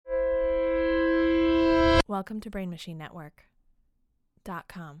Welcome to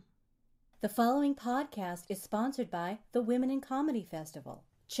BrainMachineNetwork.com. The following podcast is sponsored by the Women in Comedy Festival.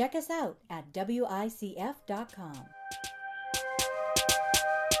 Check us out at WICF.com.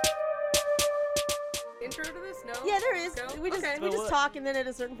 Intro to this? No? Yeah, there is. Go? We just Okay. we just talk, and then at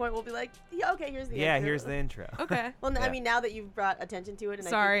a certain point we'll be like, yeah, okay, here's the intro. Yeah, here's the intro. Okay. Well, Yeah. I mean, now that you've brought attention to it, and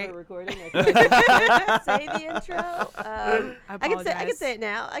Sorry. I think we're recording, I think I should say the intro. I can say it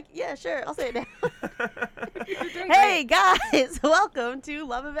now. Yeah, sure, I'll say it now. You're doing Hey guys, welcome to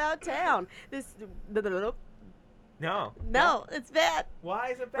Love About Town. This No. no, it's bad. Why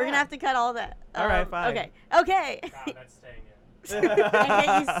is it bad? We're gonna have to cut all that. All right, fine. Okay. That's staying in. I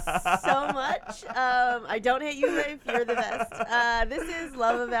hate you so much. I don't hate you, Rafe. You're the best. This is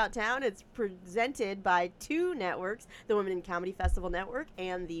Love About Town. It's presented by two networks, the Women in Comedy Festival Network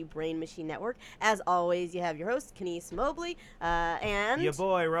and the Brain Machine Network. As always, you have your host, Kenise Mobley, and... Your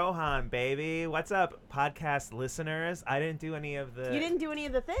boy, Rohan, baby. What's up, podcast listeners? I didn't do any of the... You didn't do any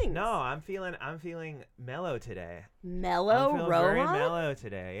of the things. No, I'm feeling mellow today. Mellow I'm feeling Rohan? very mellow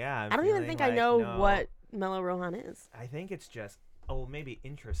today, yeah. I don't even think I know what Mellow Rohan is. I think it's just... Oh, maybe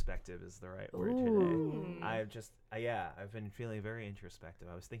introspective is the right word Ooh. today. I've been feeling very introspective.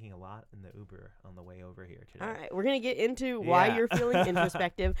 I was thinking a lot in the Uber on the way over here today. All right, we're going to get into why Yeah. you're feeling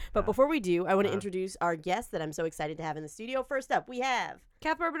introspective. But before we do, I want to Uh-huh. introduce our guest that I'm so excited to have in the studio. First up, we have...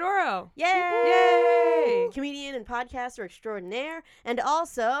 Kath Barbadoro. Yay! Yay! Comedian and podcaster extraordinaire, and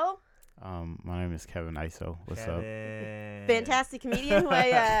also My name is Kevin Iso. What's up? Kevin. fantastic comedian who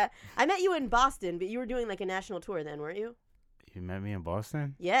I met you in Boston, but you were doing like a national tour then, weren't you? You met me in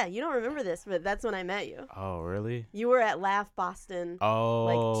Boston? Yeah, you don't remember this, but that's when I met you. Oh, really? You were at Laugh Boston.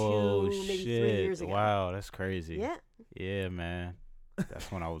 Oh, two, maybe 3 shit. years ago. Wow, that's crazy. Yeah. Yeah, man. That's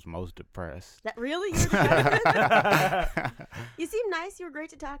when I was most depressed. That really? You were depressed? You seem nice. You were great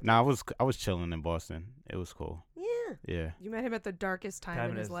to talk to. No, I was chilling in Boston. It was cool. Yeah. Yeah. You met him at the darkest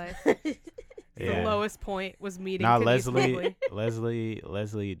time in his life. Yeah. The lowest point was meeting Nah, Kenise Mobley.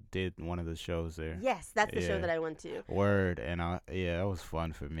 Leslie did one of the shows there. Yes, that's the show Yeah. that I went to. Word, and that was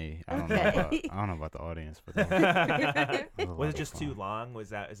fun for me. I don't Okay. know about the audience, but that was a lot Was it of just too fun. long? Is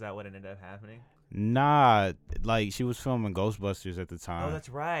that what ended up happening? Nah, like she was filming Ghostbusters at the time. Oh, that's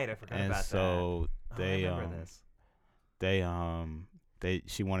right. I forgot and about so that. they I remember this.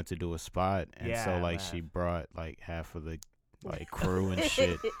 she wanted to do a spot, and so Yeah, like laugh. she brought like half of the like crew and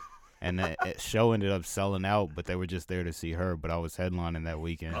shit. And the show ended up selling out, but they were just there to see her. But I was headlining that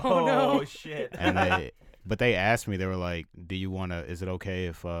weekend, Oh, no. Oh, shit. and they asked me, they were like, "Do you want to? Is it okay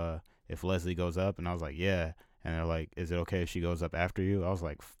if Leslie goes up?" And I was like, "Yeah." And they're like, "Is it okay if she goes up after you?" I was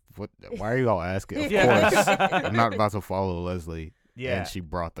like, "What? Why are you all asking?" Of Yeah. course, I'm not about to follow Leslie. Yeah. And she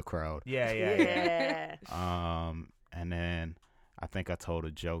brought the crowd. Yeah. Yeah. And then I think I told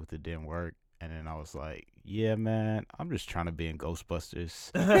a joke that didn't work. And then I was like, yeah, man, I'm just trying to be in Ghostbusters.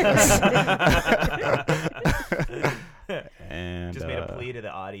 And Just made a plea to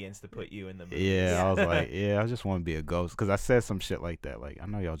the audience to put you in the movie. yeah, I was like, yeah, I just want to be a ghost. Because I said some shit like that. Like, I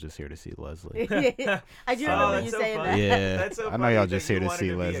know y'all just here to see Leslie. I do Oh, remember that's you so saying funny. that. Yeah. That's so I know funny y'all that just you here to wanted see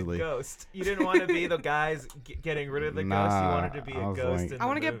be Leslie. A ghost. You didn't want to be the guys getting rid of the ghost. You Nah, wanted to be I a was ghost. like- in I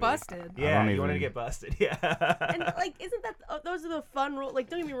want to the get movie. busted. Yeah, don't you wanted to even- get busted. Yeah. And like, isn't that those are the fun roles? Like,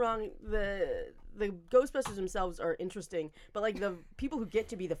 don't get me wrong, the Ghostbusters themselves are interesting, but like the people who get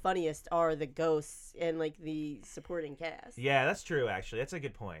to be the funniest are the ghosts and like the supporting cast. Yeah, that's true. Actually, that's a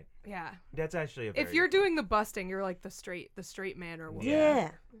good point. Yeah. That's actually a very If you're good point. doing the busting, you're like the straight man or woman.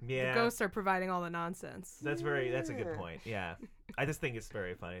 Yeah. Yeah, The ghosts are providing all the nonsense. that's a good Yeah. point. Yeah, I just think it's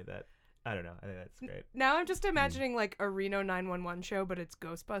very funny that I don't know. I think that's great. Now I'm just imagining like a Reno 911 show, but it's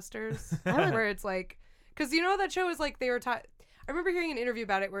Ghostbusters, I would- where it's like, because you know that show is like they were I remember hearing an interview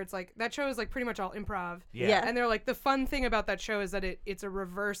about it where it's like that show is like pretty much all improv. Yeah. And they're like, the fun thing about that show is that it's a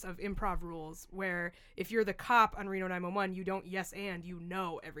reverse of improv rules, where if you're the cop on Reno 911, you don't yes and, you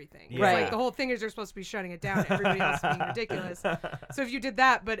know everything. It's Right. like the whole thing is you're supposed to be shutting it down. Everybody else is being ridiculous. So if you did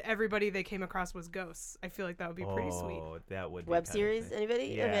that, but everybody they came across was ghosts, I feel like that would be pretty sweet. Oh, that would be Web kind of series? thing. Anybody?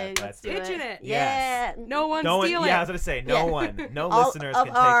 Yeah, okay, let's let's do Pitching it. it. Yeah. No one No one. steal Yeah, I it. was gonna say Yeah. no All listeners of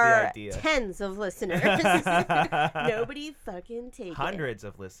can take our the idea. tens of listeners. Nobody fucking take it. Hundreds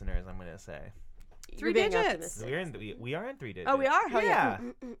of listeners, I'm gonna say. Three You're being digits. optimistic. We are in 3 digits. Oh, we are? Hell yeah.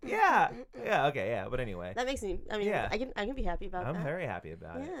 Yeah. Okay. Yeah. But anyway, That makes me. I mean, Yeah. I can be happy about I'm that. very happy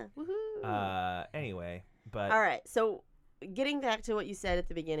about Yeah. Woohoo. it. Anyway, but All right. So, getting back to what you said at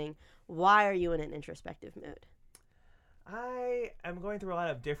the beginning, why are you in an introspective mood? I am going through a lot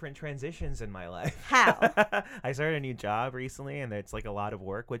of different transitions in my life. How? I started a new job recently, and it's like a lot of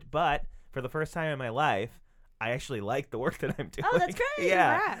work. But for the first time in my life, I actually like the work that I'm doing. Oh, that's great.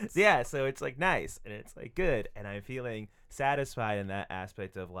 Yeah. Congrats. Yeah, so it's like nice and it's like good and I'm feeling satisfied in that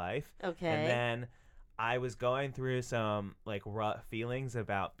aspect of life. Okay. And then I was going through some like rough feelings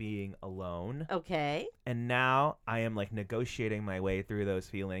about being alone. Okay. And now I am like negotiating my way through those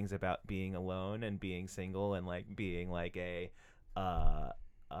feelings about being alone and being single and like being like a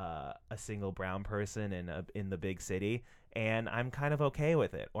single brown person in the big city, and I'm kind of okay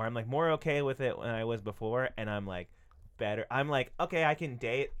with it, or I'm like more okay with it than I was before, and I'm like better. I'm like, okay, I can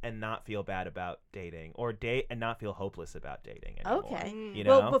date and not feel bad about dating, or date and not feel hopeless about dating anymore. Okay. You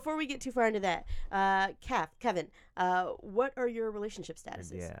know? Well, before we get too far into that, Kevin, what are your relationship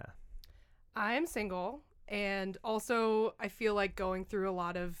statuses? Yeah. I'm single, and also I feel like going through a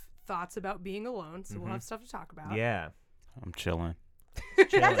lot of thoughts about being alone, so we'll have stuff to talk about. Yeah. I'm chilling.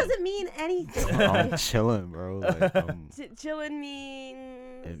 That doesn't mean anything. I'm chilling, bro. Like, Chillin'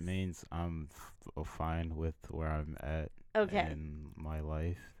 means. it means I'm fine with where I'm at Okay. in my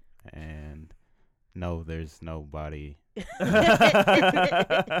life, and no, there's nobody.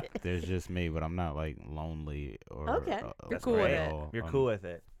 There's just me, but I'm not like lonely or. Okay. You're cool with Great. it. You're cool with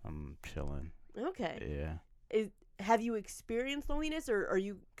it. I'm chilling. Okay. Yeah. Have you experienced loneliness, or are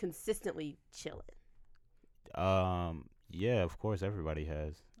you consistently chilling? Yeah, of course everybody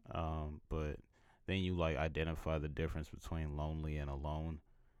has. But then you like identify the difference between lonely and alone,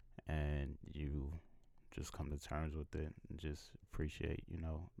 and you just come to terms with it and just appreciate,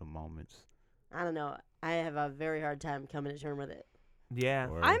 the moments. I don't know. I have a very hard time coming to terms with it. Yeah.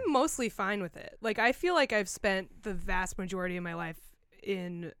 Or- I'm mostly fine with it. Like, I feel like I've spent the vast majority of my life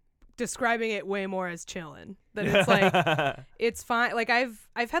in describing it way more as chillin'. That it's like it's fine. Like I've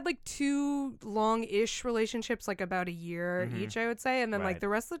had like 2 long-ish relationships, like about a year each, I would say, and then like Right. the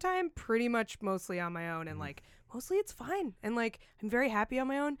rest of the time pretty much mostly on my own, and like mostly it's fine, and like I'm very happy on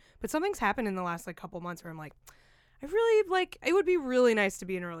my own. But something's happened in the last like couple months where I'm like, I really like, it would be really nice to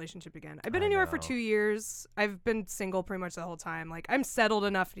be in a relationship again. I've been I anywhere for know. 2 years. I've been single pretty much the whole time. Like I'm settled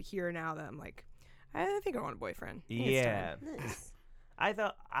enough to here now that I'm like, I think I want a boyfriend. I think it's Yeah. time. Nice. I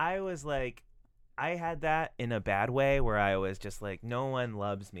thought I was like, I had that in a bad way where I was just like, no one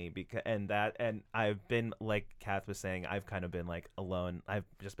loves me and I've been like Kath was saying, I've kind of been like alone. I've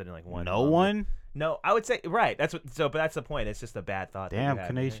just been in like one. No moment. one? No, I would say right. But that's the point. It's just a bad thought. Damn, that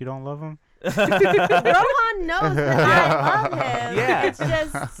Kanesh, you don't love him? Rohan knows that I love him. Yeah. It's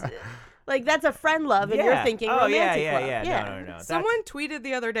just like that's a friend love, and you're thinking oh romantic yeah, love. yeah. No. Someone tweeted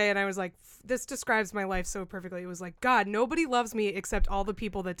the other day, and I was like, this describes my life so perfectly. It was like, God, nobody loves me except all the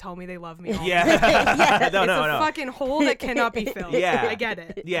people that tell me they love me. All the Yeah. time. no, It's no, a no. fucking hole that cannot be filled. Yeah. I get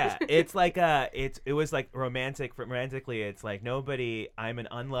it. Yeah, it's like it was like romantically it's like I'm an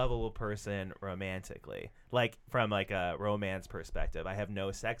unlovable person romantically, like from like a romance perspective. I have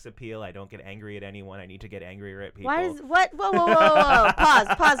no sex appeal. I don't get angry at anyone. I need to get angrier at people. Why is what? Whoa!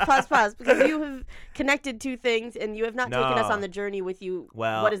 Pause, because you have connected 2 things, and you have not taken us No. on the journey with you.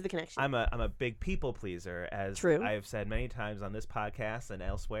 Well, what is the connection? I'm a big people pleaser, as True. I've said many times on this podcast and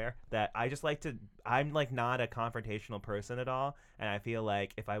elsewhere, that I just I'm like not a confrontational person at all, and I feel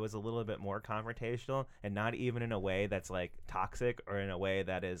like if I was a little bit more confrontational, and not even in a way that's like toxic or in a way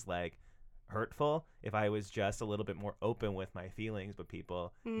that is like hurtful, if I was just a little bit more open with my feelings with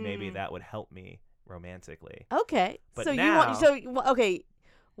people, maybe that would help me romantically. Okay. But so now- okay.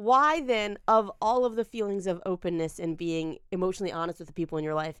 Why then, of all of the feelings of openness and being emotionally honest with the people in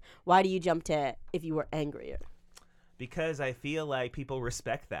your life, why do you jump to if you were angrier? Because I feel like people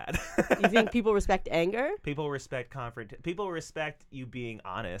respect that. You think people respect anger? People respect people respect you being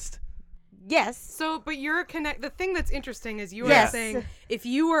honest. Yes. So, but you're the thing that's interesting is you Yes. are saying if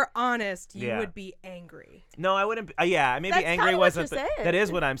you were honest, you Yeah. would be angry. No, I wouldn't. Yeah, maybe That's angry kinda what wasn't. you're saying. That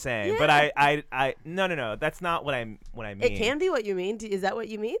is what I'm saying. But no. That's not what I mean. It can be what you mean. Is that what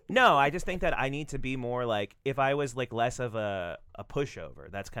you mean? No, I just think that I need to be more like, if I was like less of a pushover.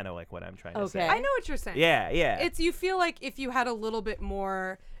 That's kind of like what I'm trying to say. Okay. I know what you're saying. Yeah. It's you feel like if you had a little bit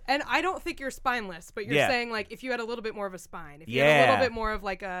more, and I don't think you're spineless, but you're Yeah. saying like if you had a little bit more of a spine, if you had a little Yeah. bit more of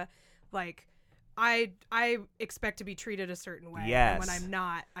like a I expect to be treated a certain way, Yes. and when I'm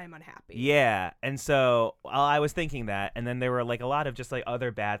not, I'm unhappy. Yeah, and so I was thinking that, and then there were like a lot of just like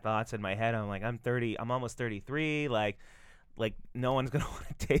other bad thoughts in my head. I'm like, I'm almost 33, like no one's gonna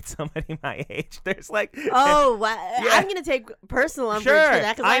want to date somebody my age. There's like, Oh, wow. Yeah. I'm going to take personal umbrage Sure, for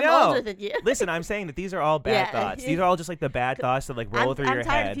that because I I'm know. older than you. listen, I'm saying that these are all bad Yeah. thoughts. These are all just like the bad thoughts that like roll through I'm your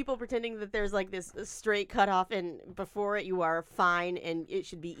tired head. of people pretending that there's like this straight cutoff, and before it you are fine and it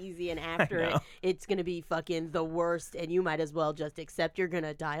should be easy, and after it know. it's gonna be fucking the worst, and you might as well just accept you're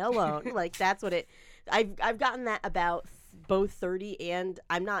gonna die alone. Like that's what it. I've gotten that about both 30 and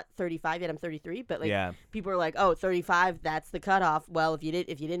I'm not 35 yet. I'm 33, but like Yeah. people are like, "Oh, 35, that's the cutoff." Well, if you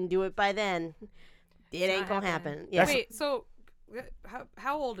didn't do it by then, it ain't not gonna happening. happen. Yeah. Wait, so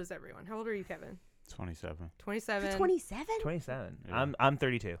how old is everyone? How old are you, Kevin? 27. 27, 27? 27. Yeah. I'm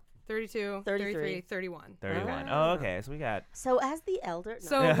 32. 32, 33. 33, 31. 31. Ah. Oh, okay. So we got. So as the elder, no.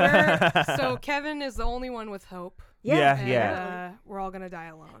 So so Kevin is the only one with hope. Yeah, And, yeah. we're all gonna die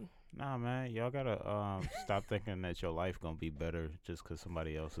alone. Nah, man, y'all gotta stop thinking that your life gonna be better just because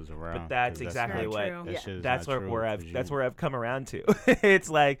somebody else is around. But that's 'cause exactly very what. true. That Yeah. shit is That's not where true, I've 'cause that's you- where I've come around to. it's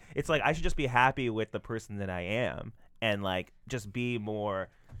like I should just be happy with the person that I am and like just be more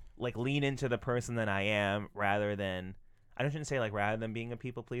like lean into the person that I am rather than I shouldn't say like rather than being a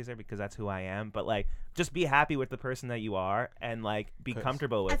people pleaser because that's who I am, but like just be happy with the person that you are and like be 'Cause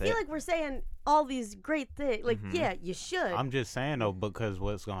comfortable I with feel it. like we're saying all these great things. Like, Mhm. yeah, you should. I'm just saying though, because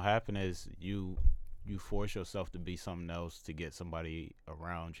what's gonna happen is you force yourself to be something else to get somebody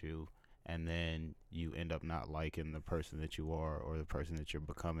around you, and then you end up not liking the person that you are or the person that you're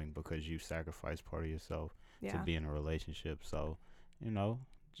becoming because you sacrificed part of yourself to Yeah. be in a relationship. So,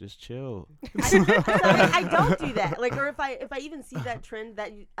 just chill. I don't do that. Like, or if I even see that trend,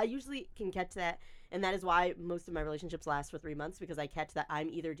 I usually can catch that, and that is why most of my relationships last for 3 months because I catch that I'm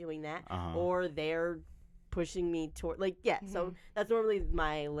either doing that Uh-huh. or they're pushing me toward So Mhm. that's normally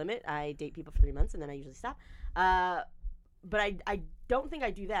my limit. I date people for 3 months and then I usually stop. But I don't think I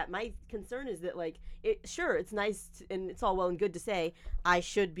do that. My concern is that it's nice and it's all well and good to say I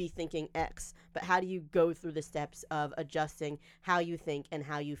should be thinking X, but how do you go through the steps of adjusting how you think and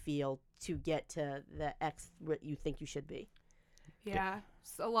how you feel to get to the X what you think you should be? Yeah.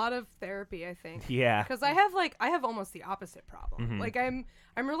 It's a lot of therapy, I think. Yeah. Because I have almost the opposite problem. Mhm. Like I'm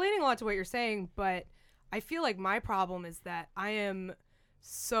relating a lot to what you're saying, but I feel like my problem is that I am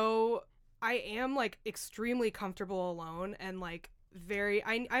like extremely comfortable alone and like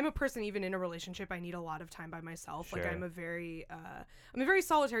I'm a person even in a relationship I need a lot of time by myself. Like Sure. I'm a very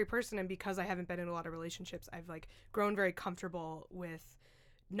solitary person, and because I haven't been in a lot of relationships, I've like grown very comfortable with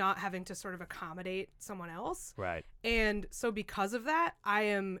not having to sort of accommodate someone else. Right. And so because of that, I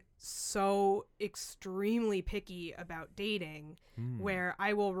am so extremely picky about dating where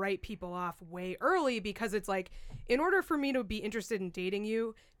I will write people off way early because it's like, in order for me to be interested in dating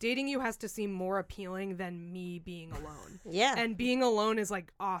you has to seem more appealing than me being alone. Yeah. And being alone is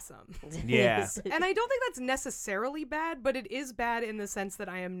like awesome. Yeah. And I don't think that's necessarily bad, but it is bad in the sense that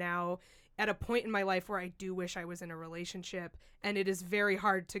I am now at a point in my life where I do wish I was in a relationship, and it is very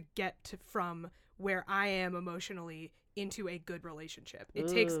hard to get from where I am emotionally into a good relationship. It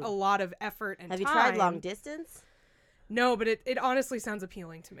takes Ooh. a lot of effort and Have you time. tried long distance? No, but it honestly sounds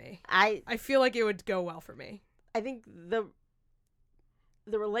appealing to me. I I feel like it would go well for me. think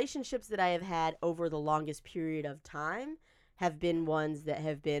the relationships that I have had over the longest period of time have been ones that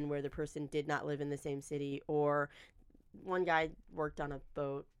have been where the person did not live in the same city, or one guy worked on a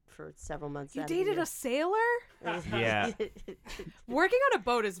boat for several months. You out of the dated year. a sailor? Yeah. Working on a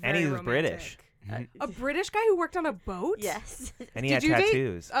boat is very And he was romantic. British. A British guy who worked on a boat? Yes. And he Did had you date-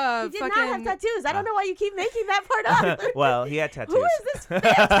 tattoos. He did not have fucking- tattoos. I don't know why you keep making that part up. Well, he had tattoos. Who is this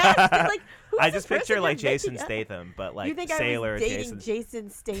fantastic? Like, who is I this just picture person like you're Jason making up? Statham, but like You think sailor I was dating Jason. Jason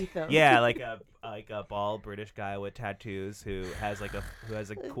Statham? Yeah, like a bald British guy with tattoos who has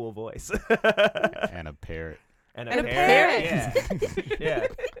a cool voice. And a parrot. And And a parrot. parrot. Yeah.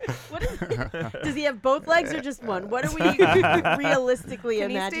 What is, does he have both legs or just one? What are we realistically Can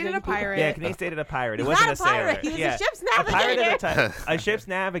he imagining? dated a pirate? Yeah, Kenny dated a pirate. It He's wasn't not a pirate. sailor. He was yeah. a ship's A pirate navigator. at the time. A ship's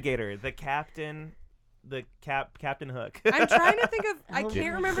navigator. The captain. Captain Hook. I'm trying to think of. I Oh can't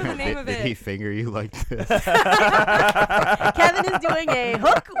my remember the name of Did he it. finger you like this? Kevin is doing a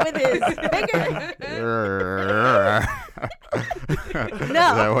hook with his finger. Is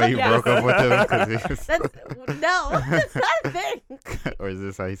that why you Yes. broke up with him? 'Cause he was- That's not a thing. or is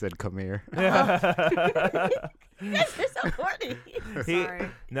this how he said come here? You guys are so corny. He- Sorry.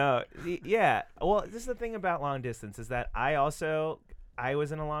 No, yeah. Well, this is the thing about long distance is that I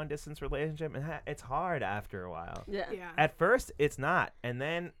was in a long distance relationship, and it's hard after a while. Yeah. Yeah. At first, it's not, and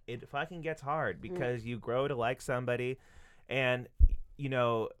then it fucking gets hard because you grow to like somebody, and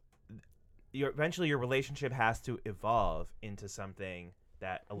eventually your relationship has to evolve into something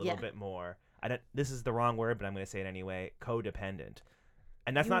that a little Yeah. bit more. This is the wrong word, but I'm going to say it anyway. Codependent,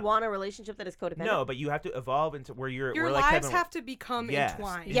 and that's You not. want a relationship that is codependent? No, but you have to evolve into where you're. Your where, like, lives Kevin, have to become yes,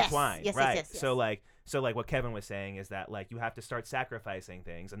 entwined. Yes. entwined, Yes, yes, right? yes, yes. So like So like what Kevin was saying is that like you have to start sacrificing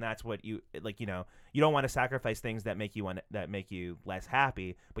things, and that's what you like. You know, you don't want to sacrifice things that make you less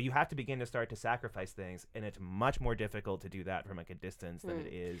happy, but you have to begin to start to sacrifice things, and it's much more difficult to do that from like a distance than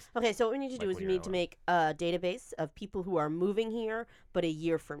it is. Okay, so what we need to do Like is when we you're need to at make a database of people who are moving here, but a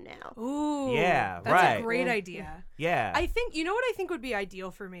year from now. Ooh, Yeah, that's right. a great idea. Yeah. I think you know what I think would be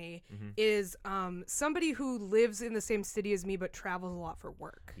ideal for me is somebody who lives in the same city as me but travels a lot for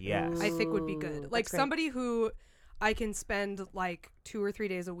work. Yes. I think would be good. Like that's great. somebody who I can spend like 2 or 3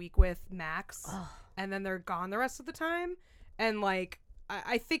 days a week with max, and then they're gone the rest of the time. And like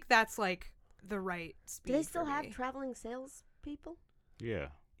I think that's like the right speed. Do they still for have me. traveling sales people? Yeah.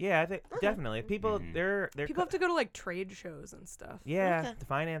 Yeah, I think definitely people Mhm. they're People have to go to like trade shows and stuff. Yeah, Okay. the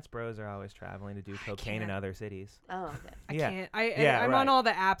finance bros are always traveling to do cocaine in can't. other cities. Oh, okay. I Yeah. can't. Yeah, I'm on right. all the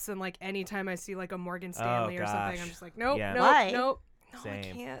apps, and like anytime I see like a Morgan Stanley or something, gosh. I'm just like, nope, Yeah. nope, Why? nope. No, Same.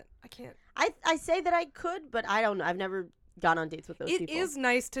 I can't. I say that I could, but I don't know. I've never gone on dates with those It people. is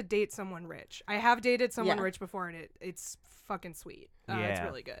nice to date someone rich. I have dated someone Yeah. rich before, and it's fucking sweet. It's Yeah.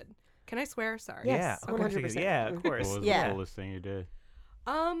 really good. Can I swear? Sorry. Yes, Yeah, of course you could. 100%. Yeah, of What course. was Yeah. the coolest thing you did?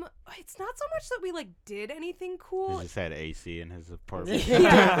 It's not so much that we like did anything He cool. just had AC in his apartment.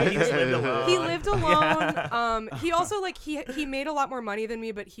 Yeah. He just lived alone. He lived alone. He also like he made a lot more money than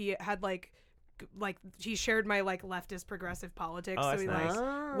me, but he had like he shared my like leftist progressive politics, Oh, so that's he nice.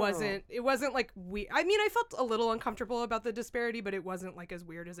 like wasn't like we. I mean, I felt a little uncomfortable about the disparity, but it wasn't like as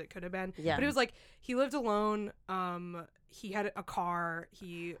weird as it could have been. Yeah. But it was like he lived alone. He had a car.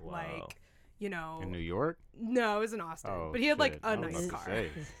 He Whoa. like. You know, In New York? no, it was in Austin, Oh, but he had like shit. a I was nice about car.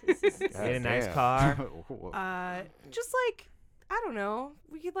 to say. He had a nice Goddamn. car. Just like I don't know,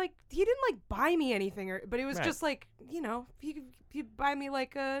 he didn't like buy me anything, but it was Right. just like he'd buy me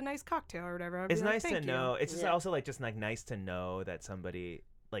like a nice cocktail or whatever. I'd be It's like, nice to "Thank you." know. It's just Yeah. also like just like nice to know that somebody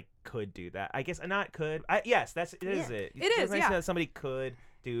like could do that. I guess not could. Yes, it is Yeah. it. It It's is, nice yeah. to know that somebody could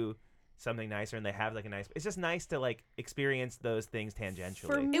do something nicer and they have like a nice. It's just nice to like experience those things tangentially.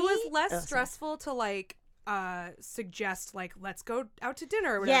 For me, It was less oh, sorry. stressful to like suggest like let's go out to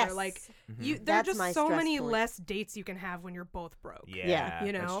dinner or whatever. Yes. Like Mhm. there are That's just my so stress many point. less dates you can have when you're both broke. Yeah,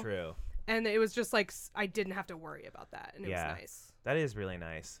 you know? that's true. And it was just like I didn't have to worry about that, and it Yeah. was nice. That is really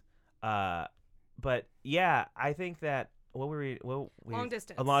nice. But yeah, I think that Long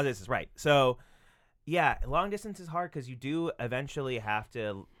distance. A long distance, right? So yeah, long distance is hard because you do eventually have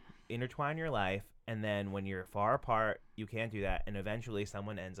to intertwine your life, and then when you're far apart, you can't do that, and eventually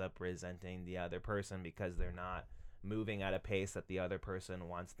someone ends up resenting the other person because they're not moving at a pace that the other person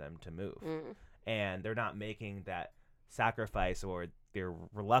wants them to move, and they're not making that sacrifice, or they're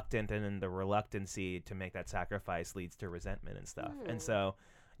reluctant, and then the reluctancy to make that sacrifice leads to resentment and stuff. And so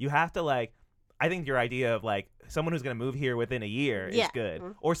you have to like, I think your idea of like someone who's going to move here within a year is Yeah. good,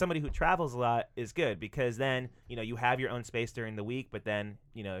 or somebody who travels a lot is good, because then you have your own space during the week, but then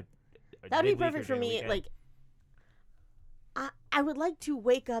That'd be midweek or perfect for during the me. weekend. Like, I would like to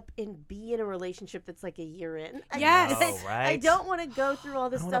wake up and be in a relationship that's like a year in. Yes. know, I right? don't want to go through all I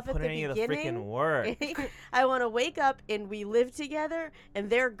this don't stuff wanna at put the any of the freaking beginning. work. I want to wake up and we live together, and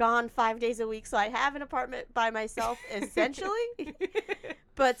they're gone 5 days a week, so I have an apartment by myself essentially.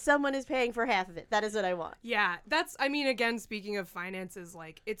 But someone is paying for half of it. That is what I want. Yeah, I mean, again, speaking of finances,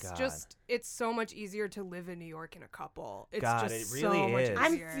 like, it's God. it's so much easier to live in New York in a couple. It's God, just it really so much is.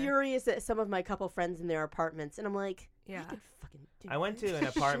 I'm easier. furious at some of my couple friends in their apartments, and I'm like, Yeah. I could fucking do I went that to an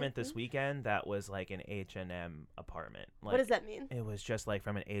apartment shit. this weekend that was like an H&M apartment. Like, What does that mean? It was just like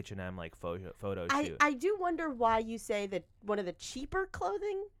from an H&M like photo I, shoot. I do wonder why you say that one of the cheaper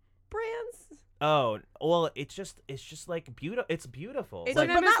clothing brands. Oh, well, it's just like beautiful. It's beautiful. H&M Like,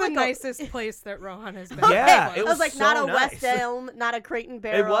 Like, but is not the like a- est place that Rohan has been. Yeah, to. it I was was like, so not a nice. West Elm, not a Crate and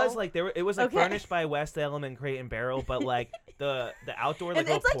Barrel. it was like it was like Okay. furnished by West Elm and Crate and Barrel, but like the outdoor like and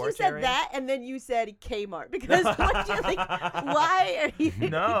little it's like you porch said area. that, and then you said Kmart because what you like, why are you?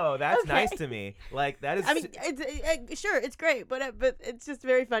 No, that's Okay. nice to me. Like that is. I mean, it's sure it's great, but it's just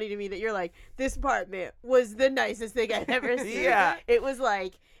very funny to me that you're like, this apartment was the nicest thing I've ever seen. Yeah. It was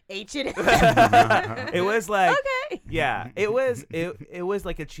like H&M. it was like Okay. yeah, it was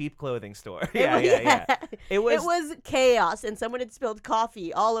like a cheap clothing store. It Yeah, was- yeah, yeah. It was. chaos, and someone had spilled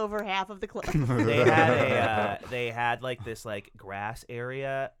coffee all over half of the clothes. They had like this like grass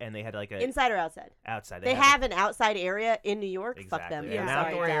area, and they had like a Inside or outside? outside. They had have an outside area in New York. exactly Fuck them. an Yeah. I'm sorry,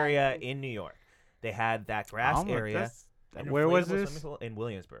 outdoor Dad. area in New York. They had that grass Almost- area. that's- an Where was inflatable swimming this? pool in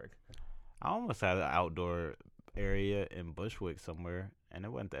Williamsburg. I almost had an outdoor area in Bushwick somewhere, and it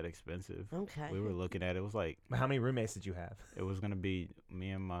wasn't that expensive. Okay. We were looking at it. It was like How many roommates did you have? it was gonna be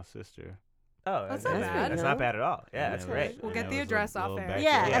me and my sister. Oh, That's that's not bad. That's not bad at all. Yeah, that's it was- great. We'll and get it the was a address off little air. back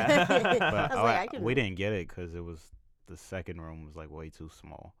Yeah. there. Yeah. But I was like, I can. we didn't get it because it was the second room was like way too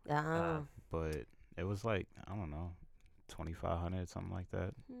small. Oh. But it was like I don't know, 2,500 something like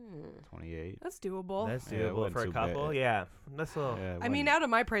that. Hmm. 28. That's doable. That's Yeah, it doable wasn't for a too bad. couple. Yeah, that's a little. Yeah, it I mean, wasn't- out of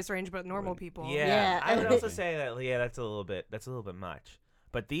my price range, but normal people. Yeah, Yeah. I would also say that. Yeah, that's a little bit much.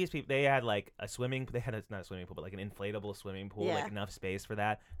 But these people, they had like a swimming. They had not a swimming pool, but like an inflatable swimming pool, Yeah. like enough space for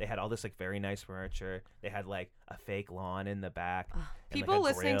that. They had all this like very nice furniture. They had like a fake lawn in the back. and, like, People a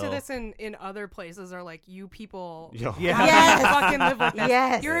listening to grill. this in other places are like, you people Yo. Yeah. have Yes. to fucking live like this.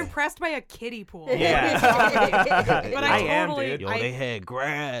 Yes. You're impressed by a kiddie pool. Yeah. But I I am, totally, dude. Yo, they had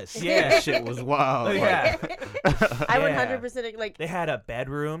grass. Yeah. That shit was wild. Yeah. I would Yeah. 100% like. They had a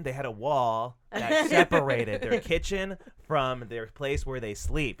bedroom. They had a wall that separated their kitchen from their place where they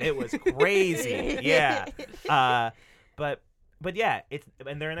sleep. It was crazy. Yeah. But yeah,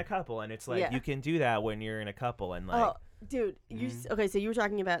 and they're in a couple, and it's like Yeah. you can do that when you're in a couple, and like Oh, dude, okay? So you were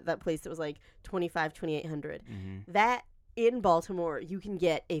talking about that place that was like 2,800. Mm-hmm. That in Baltimore, you can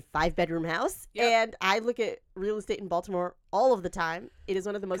get a 5-bedroom house, Yep. and I look at real estate in Baltimore all of the time. It is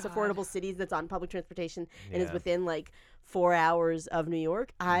one of the most God. affordable cities that's on public transportation and is Yeah. within like 4 hours of New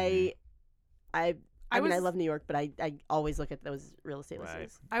York. I mean, I was- love New York, but I always look at those real estate Right.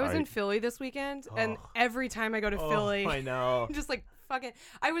 listings. I was Are in you- Philly this weekend, and Oh. every time I go to Philly, I know. I'm just like fucking.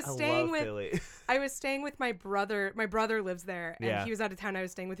 I was I staying love with Philly. I was staying with my brother. My brother lives there, and Yeah. he was out of town. I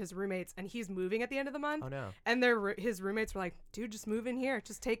was staying with his roommates, and he's moving at the end of the month. Oh no. And his roommates were like, "Dude, just move in here.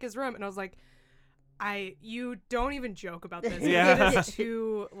 Just take his room." And I was like, you don't even joke about this. Yeah. It is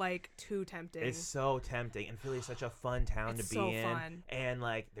too tempting. It's so tempting, and Philly's such a fun town It's to be so in. fun. And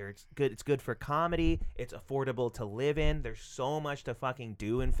like, there's good. It's good for comedy. It's affordable to live in. There's so much to fucking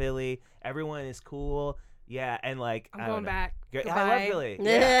do in Philly. Everyone is cool. Yeah, and like, I'm I going don't know. back. I Goodbye. love Philly.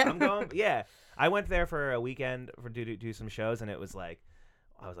 Yeah, I'm going. Yeah, I went there for a weekend for do some shows, and it was like,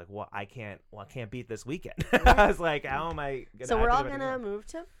 I was like, well, I can't beat this weekend. I was like, how am I gonna? So I we're have all to go gonna to- move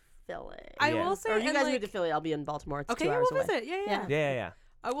to Philly. I Yeah. will say, Or you and, guys like, move to Philly. I'll be in Baltimore. It's Okay, 2 yeah, hours we'll away. visit. Yeah, yeah. Yeah,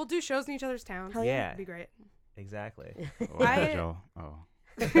 yeah, We'll do shows in each other's towns. Hell yeah. It'd be great. exactly. I- Joe. Oh.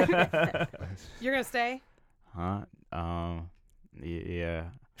 You're gonna stay? Huh? Yeah.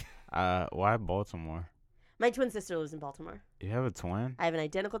 Why Baltimore? My twin sister lives in Baltimore. You have a twin? I have an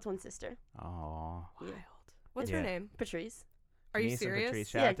identical twin sister, Oh. Yeah. Wild. What's Yeah. her name? Patrice. Are you Denise and Patrice. serious?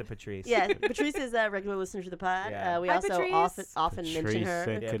 Shout Yeah. out to Patrice. Yeah, Patrice is a regular listener to the pod. Yeah. We Hi, also Patrice. often mention her.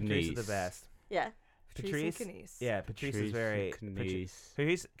 Patrice. Yeah, Patrice is the Kenise. best. Yeah. Patrice. and Kenise. Yeah, Patrice is very.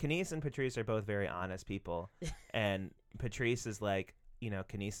 Kenise. Kenise and Patrice are both very honest people, and Patrice is like,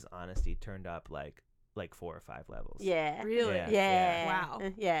 Kenise's honesty turned up like 4 or 5 levels. Yeah. Really? Yeah. Yeah.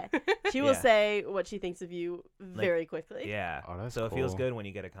 Wow. Yeah. She will Yeah. say what she thinks of you very quickly. Yeah. Oh, that's So it feels cool. good when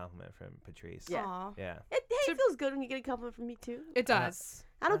you get a compliment from Patrice. Yeah. Aw. Yeah. It feels good when you get a compliment from me too. It does.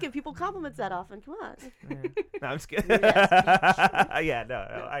 I don't give people compliments that often. Come on. No, I'm just kidding. Yes. Yeah, no,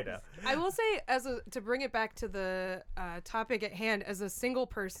 I know. I will say, to bring it back to the topic at hand, as a single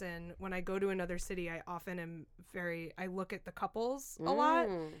person, when I go to another city, I often I look at the couples a lot,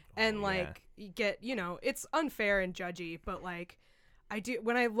 and yeah. like you get, it's unfair and judgy, but like I do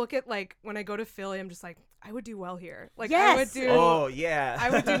when I look at when I go to Philly, I'm just like, I would do well here. Like I would Yes! do, Oh yeah. I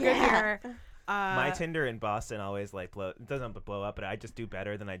would do good Yeah. here. My Tinder in Boston always doesn't blow up, but I just do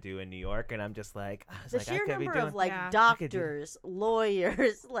better than I do in New York, and I'm just like, I was The like, I sheer could be number doing. of like Yeah. doctors,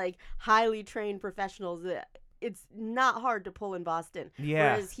 lawyers, like highly trained professionals, it's not hard to pull in Boston.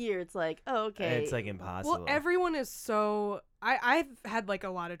 Yeah. Whereas here, it's like, oh, okay. It's like impossible. Well, everyone is so. I've had like a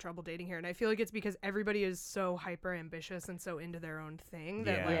lot of trouble dating here, and I feel like it's because everybody is so hyper ambitious and so into their own thing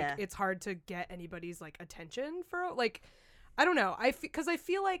that Yeah. like Yeah. it's hard to get anybody's like attention for like. I don't know. Because I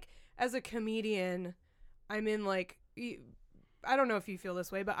feel like as a comedian, I'm in like. I don't know if you feel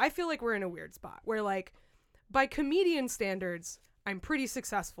this way, but I feel like we're in a weird spot where like, by comedian standards, I'm pretty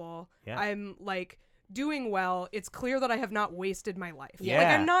successful. Yeah. I'm like doing well. It's clear that I have not wasted my life. Yeah. Like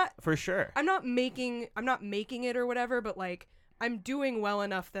I'm not. for sure. I'm not making it or whatever, but like I'm doing well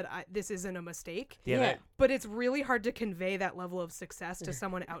enough that this isn't a mistake. Yeah. Yeah. But it's really hard to convey that level of success to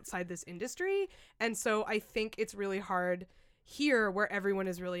someone outside this industry. And so I think it's really hard here, where everyone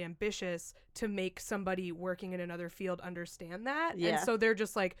is really ambitious, to make somebody working in another field understand that. Yeah. And so they're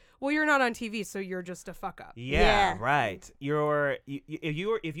just like, well, you're not on TV, so you're just a fuck up. Yeah, Yeah. right.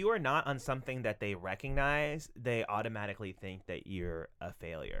 If you are not on something that they recognize, they automatically think that you're a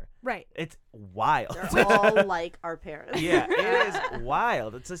failure. Right. It's wild. They're all like our parents. Yeah, it is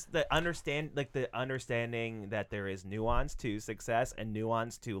wild. It's just the understanding that there is nuance to success and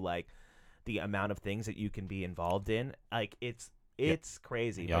nuance to like the amount of things that you can be involved in. Like it's It's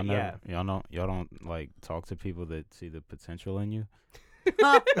crazy. Y'all But yeah. y'all don't like talk to people that see the potential in you.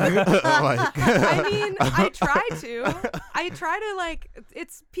 I mean, I try to like,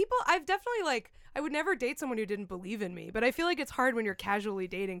 it's people. I've definitely like, I would never date someone who didn't believe in me, but I feel like it's hard when you're casually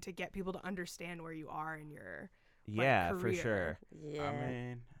dating to get people to understand where you are in your Yeah, for career. sure. Yeah. I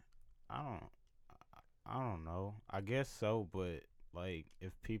mean, I don't know. I guess so, but like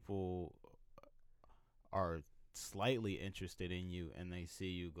if people are slightly interested in you and they see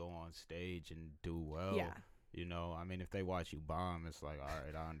you go on stage and do well, Yeah. you know, I mean, if they watch you bomb, it's like, all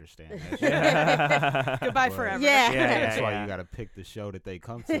right, I understand that shit. Goodbye But forever. Yeah. That's why yeah. you got to pick the show that they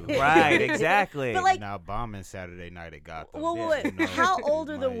come to. Right, exactly. But, like- now bombing Saturday night at Gotham. Well, Yeah. you know, how it old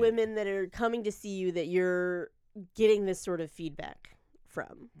are the might- women that are coming to see you that you're getting this sort of feedback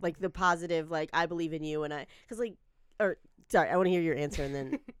from? Like the positive, like, I believe in you, and sorry, I want to hear your answer, and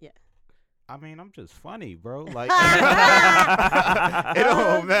then, yeah. I mean, I'm just funny, bro. Like, it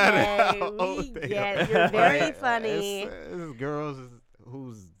don't matter. Okay, how we old they get are. it. You're very Like, funny. It's girls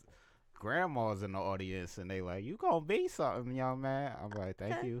whose grandma's in the audience, and they like, you gonna be something, young man. I'm like,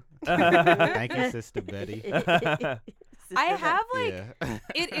 thank you, thank you, Sister Betty. I have like, Yeah.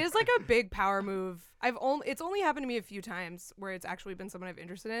 it is like a big power move. It's only happened to me a few times where it's actually been someone I've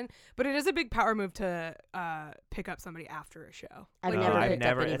interested in, but it is a big power move to pick up somebody after a show. I've Like, never I've picked up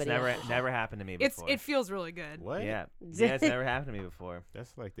never. It's anybody never else. happened to me It before. feels really good. What? Yeah, it's never happened to me before.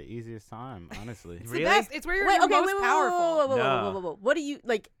 That's like the easiest time, honestly. It's Really? the best. It's where you're Wait, your okay, most wait, powerful. No. What do you,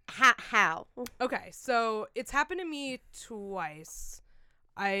 like, how? Okay, so it's happened to me twice.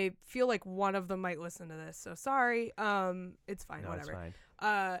 I feel like one of them might listen to this, so sorry. It's fine, No, whatever. it's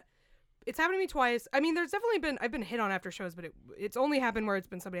fine. It's happened to me twice. I mean, I've been hit on after shows, but it's only happened where it's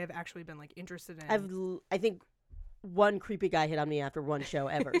been somebody I've actually been like interested in. I think one creepy guy hit on me after one show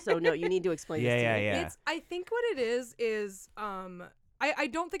ever. So no, you need to explain this to me. Yeah. I think what it is I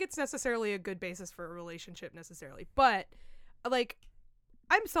don't think it's necessarily a good basis for a relationship necessarily, but like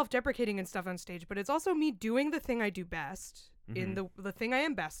I'm self-deprecating and stuff on stage, but it's also me doing the thing I do best in the thing I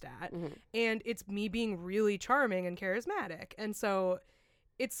am best at, and it's me being really charming and charismatic. And so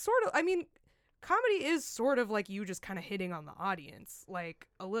it's sort of, I mean, comedy is sort of like you just kind of hitting on the audience, like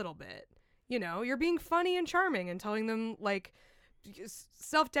a little bit. You know, you're being funny and charming and telling them like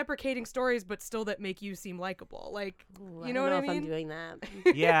self-deprecating stories, but still that make you seem likable. Like, Ooh, you know I what I don't know if I'm mean? doing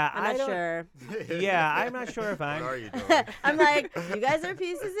that. Yeah, I'm I not don't- sure. Yeah, I'm not sure if What I'm. are you doing? I'm like, you guys are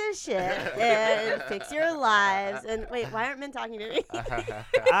pieces of shit, and fix your lives. And wait, why aren't men talking to me?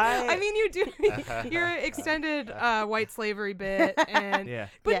 I mean, you do your extended white slavery bit, and Yeah.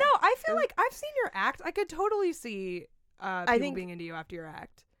 but Yeah. no, I feel like I've seen your act. I could totally see people think- being into you after your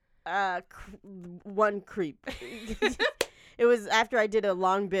act. One creep. It was after I did a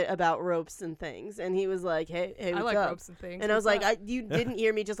long bit about ropes and things, and he was like, "Hey, I what's like up?" ropes and things. And I was What's like, up? "You didn't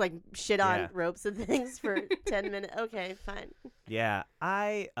hear me just like shit on Yeah. ropes and things for 10 minutes? Okay, fine." Yeah,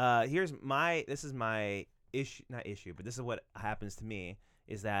 this is my issue, not issue, but this is what happens to me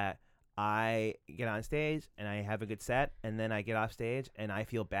is that I get on stage and I have a good set, and then I get off stage and I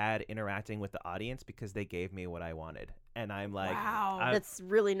feel bad interacting with the audience because they gave me what I wanted, and I'm like, Wow. That's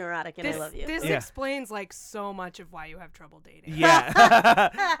really neurotic, and this I love you. this Yeah. explains like so much of why you have trouble dating. yeah.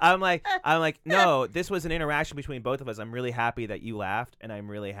 I'm like, no, this was an interaction between both of us. I'm really happy that you laughed, and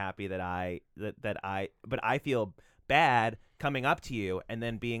I'm really happy but I feel bad coming up to you and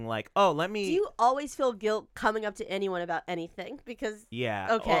then being like, oh, let me. Do you always feel guilt coming up to anyone about anything? Because Yeah.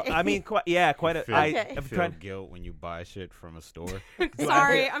 Okay. Well, I mean, quite a. Feel, Okay. I'm feel trying. guilt when you buy shit from a store.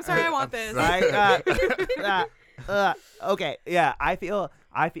 Sorry, I'm sorry. I want this. Okay. Yeah. I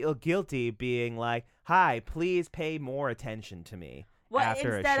feel guilty being like, hi, please pay more attention to me. what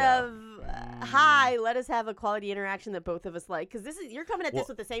After a instead show. of hi, let us have a quality interaction that both of us like? Because you're coming at Well- this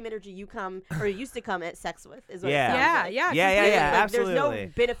with the same energy you come or used to come at sex with. Is what Yeah. it sounds Yeah, like. yeah, Yeah, completely. yeah, Like, absolutely. There's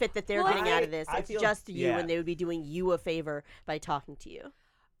no benefit that they're Well, getting out of this. I It's feel- just you, yeah. and they would be doing you a favor by talking to you.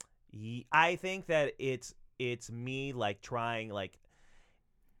 I think that it's me like trying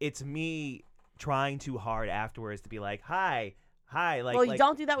it's me trying too hard afterwards to be like, hi, like. Well, you like,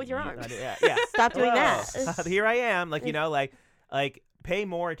 don't do that with your arms. Yeah. Stop doing Hello. that. Here I am, like like pay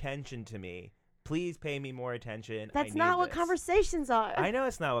more attention to me. Please pay me more attention. I That's need not what this. conversations are. I know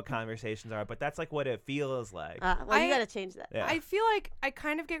it's not what conversations are, but that's like what it feels like. Well, you I- got to change that. Yeah. I feel like I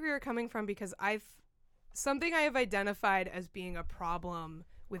kind of get where you're coming from because something I have identified as being a problem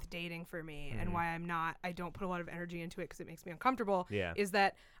with dating for me and why I don't put a lot of energy into it because it makes me uncomfortable is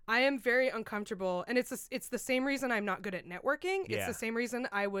that I am very uncomfortable, and it's the same reason I'm not good at networking. It's the same reason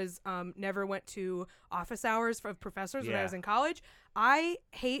I was never went to office hours of professors when I was in college. I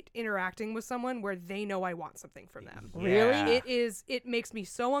hate interacting with someone where they know I want something from them. Really? It makes me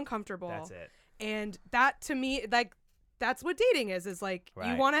so uncomfortable. That's it. And that to me, like, that's what dating is like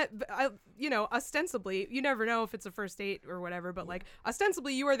you want to, ostensibly, you never know if it's a first date or whatever, but like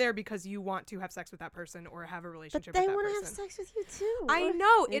ostensibly you are there because you want to have sex with that person or have a relationship with that person. But they want to have sex with you too. I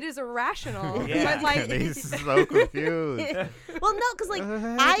know, it is irrational, but like. He's so confused. Well, no, because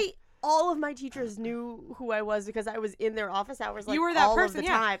like all of my teachers knew who I was because I was in their office hours like you were that all person, of the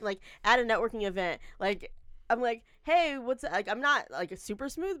time. Like at a networking event, like I'm like, hey, what's like? I'm not like a super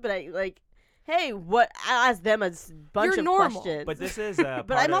smooth, but I like. Hey, what? I asked them a bunch of questions. But this is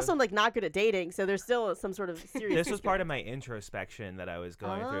but I'm also like not good at dating, so there's still some sort of serious. This was part of my introspection that I was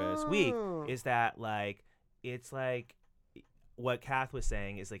going through this week. Is that like it's like what Kath was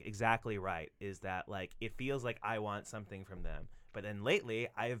saying is like exactly right. Is that like it feels like I want something from them, but then lately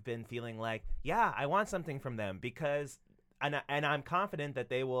I have been feeling like I want something from them because. And I'm confident that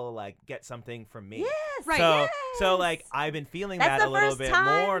they will like get something from me. Yes, right. So like I've been feeling That's that the a little first bit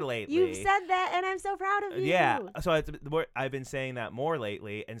time more lately. You've said that, and I'm so proud of you. Yeah. So I've been saying that more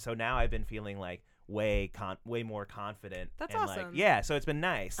lately, and so now I've been feeling like way more confident. That's and awesome. Like, so it's been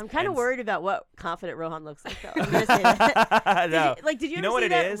nice. I'm kind of worried about what confident Rohan looks like, though. I'm gonna say that. No. Did you ever know see what it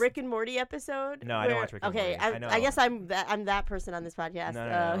that is? Rick and Morty episode? No, I don't watch Rick and Okay, Morty. I guess I'm that person on this podcast. No,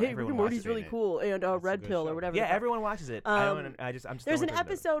 Hey, Rick everyone and Morty's watches really it. cool, and That's a Red good Pill or show. whatever. Yeah, the fuck. everyone watches it. I'm just. There's an still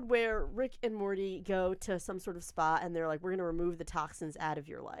episode where Rick and Morty go to some sort of spa, and they're like, "We're gonna remove the toxins out of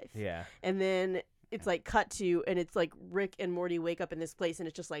your life." Yeah. And then it's like cut to, and it's like Rick and Morty wake up in this place, and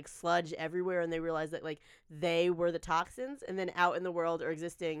it's just like sludge everywhere, and they realize that like they were the toxins, and then out in the world are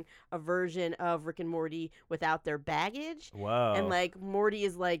existing a version of Rick and Morty without their baggage. Whoa. And like Morty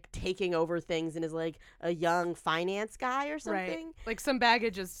is like taking over things and is like a young finance guy or something. Right. Like some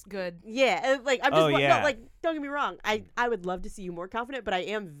baggage is good. Yeah, like I'm just yeah. like don't get me wrong. I would love to see you more confident, but I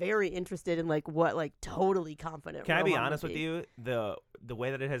am very interested in like what like totally confident. Can I be Rohan honest would with be. you? The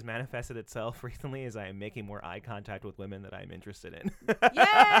way that it has manifested itself recently is I am making more eye contact with women that I'm interested in.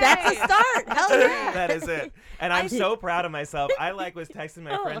 Yeah, That's a start. Hell yeah. That is it. And I'm so proud of myself. I like was texting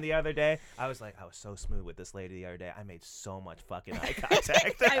my friend the other day. I was like, I was so smooth with this lady the other day. I made so much fucking eye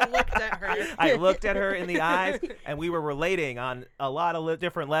contact. I looked at her. I looked at her in the eyes, and we were relating on a lot of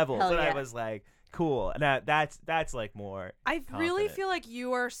different levels. Hell and yeah. I was like, cool. And that's like more. I really confident. feel like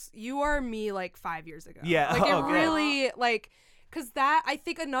you are me like 5 years ago. Yeah. Like Oh, it good. really like because that I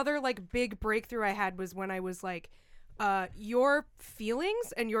think another like big breakthrough I had was when I was like. Your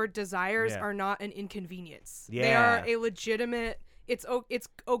feelings and your desires are not an inconvenience. Yeah. They are a legitimate. It's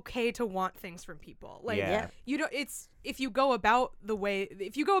okay to want things from people. Like Yeah. you don't. It's if you go about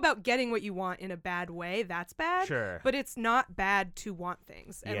getting what you want in a bad way, that's bad. Sure. But it's not bad to want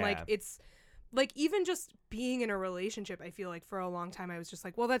things. And like Yeah. it's like even just being in a relationship, I feel like for a long time I was just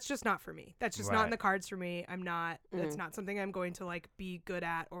like, well, that's just not for me. That's just not in Right. the cards for me. I'm not. That's not something I'm going to like be good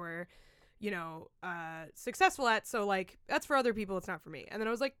at or. Successful at, so like that's for other people, it's not for me. And then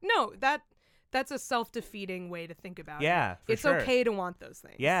I was like, no, that's a self-defeating way to think about it. Yeah, for it's sure. okay to want those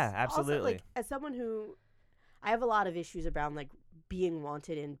things. Yeah, absolutely. Also, like as someone who, I have a lot of issues around like being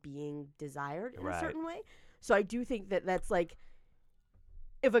wanted and being desired in Right. a certain way. So I do think that that's like,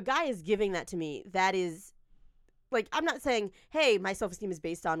 if a guy is giving that to me, that is, like, I'm not saying, hey, my self-esteem is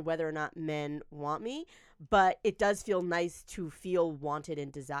based on whether or not men want me, but it does feel nice to feel wanted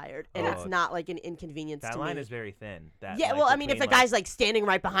and desired, and it's not like an inconvenience that to line me. is very thin. That, Yeah, like, well, I mean, if a between, guy's like standing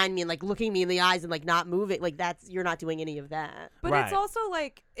right behind me and like looking me in the eyes and like not moving, like that's, you're not doing any of that. But Right. it's also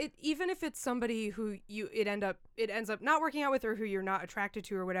like even if it's somebody who it ends up not working out with or who you're not attracted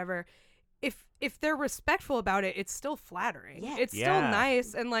to or whatever, if they're respectful about it, it's still flattering. Yeah. It's still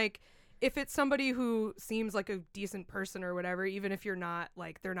nice. And like if it's somebody who seems like a decent person or whatever, even if you're not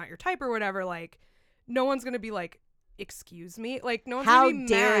like they're not your type or whatever, like no one's gonna be like, excuse me, like no one's How gonna be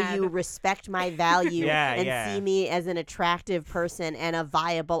dare mad. you respect my value Yeah, and yeah. see me as an attractive person and a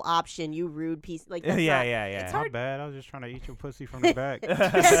viable option, you rude piece. Like that's yeah, not- yeah, yeah. It's My hard. bad. I was just trying to eat your pussy from the back.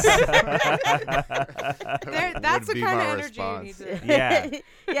 That's the be kind of my energy you need response. to. Yeah.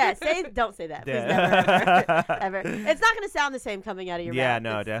 Yeah, don't say that. Please Yeah. never, ever. It's not going to sound the same coming out of your Yeah,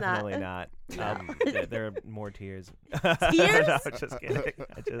 mouth. no, It's definitely not. No. There are more tears. Tears? No, just kidding.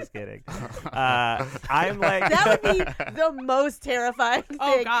 Just kidding. I'm like That would be the most terrifying thing.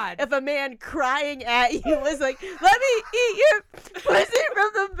 Oh, God. If a man crying at you was like, "Let me eat your pussy from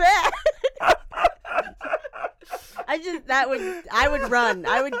the back." I would run.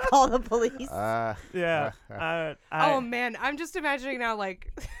 I would call the police. Yeah. Oh man, I'm just imagining now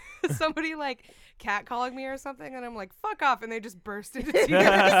like somebody like catcalling me or something, and I'm like, "Fuck off!" and they just burst into tears.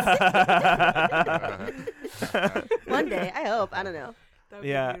 One day, I hope. I don't know. That would be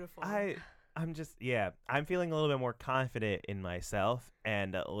Yeah, beautiful. I'm feeling a little bit more confident in myself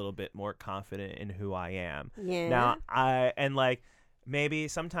and a little bit more confident in who I am. Yeah. Now, maybe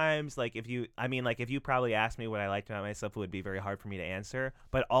sometimes, like, if you probably asked me what I liked about myself, it would be very hard for me to answer.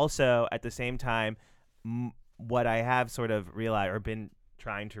 But also, at the same time, what I have sort of realized or been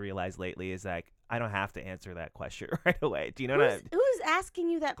trying to realize lately is that I don't have to answer that question right away. Do you know what I mean? Who's asking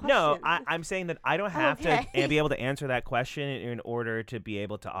you that question? No, I'm saying that I don't have Okay. to be able to answer that question in order to be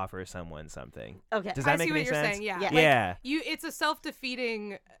able to offer someone something. Okay. Does that I make see any what you're sense? saying. Yeah. Yeah. Like, Yeah. it's a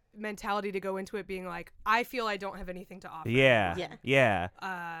self-defeating mentality to go into it being like, I feel I don't have anything to offer. Yeah. Yeah. Yeah.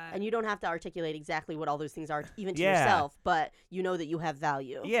 And you don't have to articulate exactly what all those things are, even to Yeah. yourself, but you know that you have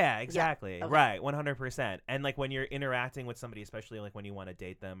value. Yeah, exactly. Okay. Right, 100%. And like when you're interacting with somebody, especially like when you want to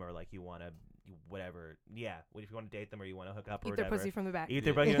date them or like you want to whatever. Yeah, if you want to date them or you want to hook up or Eat their whatever. pussy from the back. Eat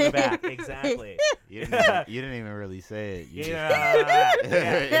their pussy in the back. Exactly. You didn't even really say it. You Yeah.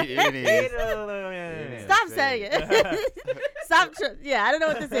 You didn't even- Stop say saying it. it. Stop. Yeah, I don't know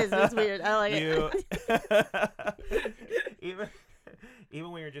what this is. But it's weird. I like it.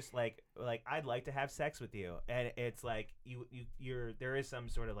 Even when you're just like I'd like to have sex with you, and it's like you're there is some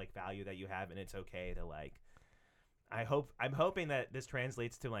sort of like value that you have, and it's okay to like. I'm hoping that this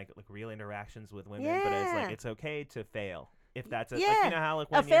translates to like real interactions with women, but it's like Yeah. it's okay to fail if that's like, Yeah. you know how like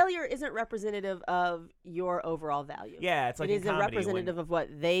A when you, failure isn't representative of your overall value. yeah, it's like it in is a comedy when- representative of what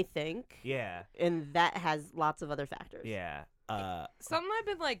they think, yeah, and that has lots of other factors. yeah. Something I've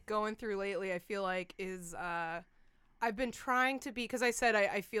been like going through lately, I feel like, is I've been trying to be, because I said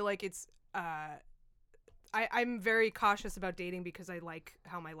I feel like it's I'm very cautious about dating because I like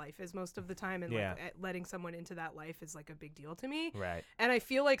how my life is most of the time, and Yeah. like letting someone into that life is like a big deal to me. Right. And I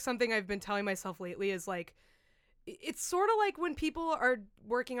feel like something I've been telling myself lately is like, it's sort of like when people are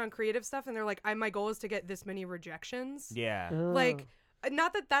working on creative stuff and they're like, my goal is to get this many rejections. Yeah. Like,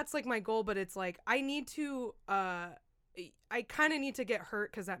 not that that's like my goal, but it's like I need to I kind of need to get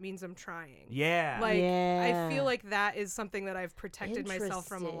hurt because that means I'm trying. Yeah. Like, Yeah. I feel like that is something that I've protected myself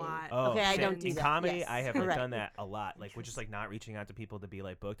from a Interesting. lot. Oh, Okay, I shit. don't do in that. comedy, Yes. I have like Right. done that a lot, like which is like not reaching out to people to be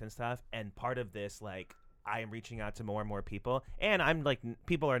like booked and stuff. And part of this, like, I am reaching out to more and more people, and I'm like,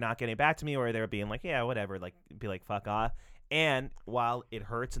 people are not getting back to me, or they're being like, yeah, whatever, like, be like, fuck off. And while it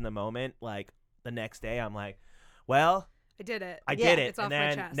hurts in the moment, like the next day, I'm like, well, I did it. I Yeah. did it, It's off and my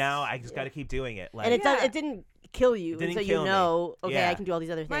then chest. now I just got to keep doing it. Like, And Yeah. it didn't kill you, It didn't so kill you me. know, okay, Yeah. I can do all these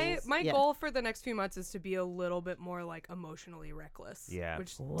other things. My Yeah. goal for the next few months is to be a little bit more like emotionally reckless. Yeah.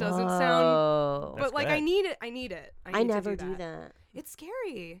 Which doesn't sound, Whoa. That's but like good. I need it. I need it. I need to never do that. It's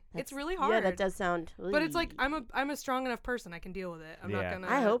scary. That's- It's really hard. Yeah, that does sound. But it's like I'm a strong enough person. I can deal with it. I'm Yeah. not gonna.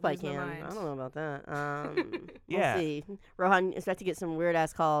 I hope I lose my can. I mind. don't know about that. Yeah. We'll see. Rohan is about to get some weird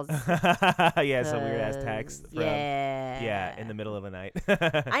ass calls. yeah, some weird ass text from Yeah. in the middle of the night.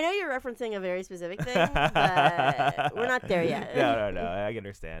 I know you're referencing a very specific thing, but we're not there yet. No, I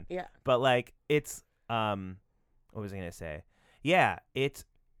understand. Yeah. But like it's what was I gonna say? Yeah, it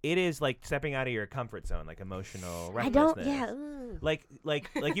is like stepping out of your comfort zone, like emotional I recklessness. don't. Yeah. ugh.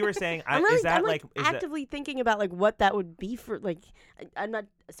 Like you were saying, I'm really, is that I'm like is that, actively thinking about like what that would be for like. I'm not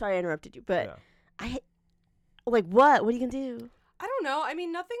sorry I interrupted you, but yeah. like what? What are you gonna do? I don't know. I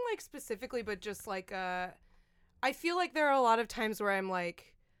mean, nothing like specifically, but just like I feel like there are a lot of times where I'm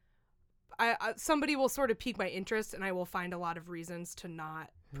like, somebody will sort of pique my interest, and I will find a lot of reasons to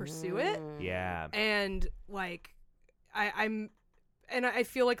not pursue it. Yeah. And like, I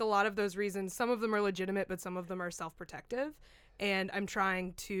feel like a lot of those reasons, some of them are legitimate, but some of them are self-protective, and I'm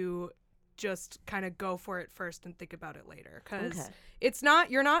trying to just kind of go for it first and think about it later, because it's not,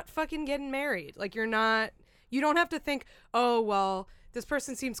 you're not fucking getting married. Like, you don't have to think, oh, well, this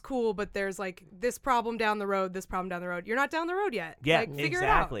person seems cool, but there's like this problem down the road, this problem down the road. You're not down the road yet. Yeah, like, figure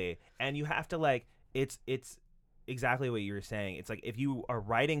exactly. And you have to like it's exactly what you were saying. It's like if you are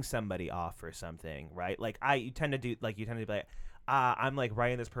writing somebody off for something, right? Like you tend to be like, I'm like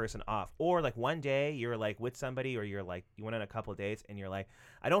writing this person off. Or like one day you're like with somebody, or you're like, you went on a couple of dates and you're like,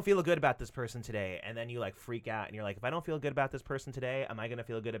 I don't feel good about this person today. And then you like freak out and you're like, if I don't feel good about this person today, am I going to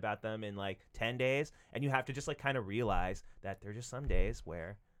feel good about them in like 10 days? And you have to just like kind of realize that there are just some days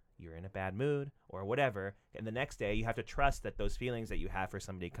where you're in a bad mood or whatever, and the next day you have to trust that those feelings that you have for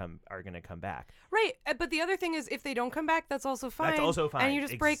somebody are going to come back. Right. But the other thing is, if they don't come back, that's also fine. That's also fine. And you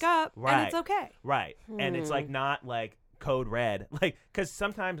just break up, and it's okay. Right. And it's like not like code red, like, because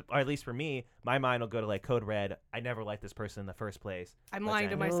sometimes, or at least for me, my mind will go to like code red. I never liked this person in the first place. I'm Let's lying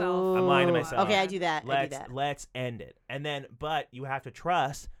to end it. myself. I'm lying to myself. Okay, I do that. Let's end it. And then, but you have to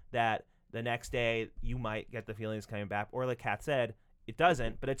trust that the next day you might get the feelings coming back, or like Kat said, it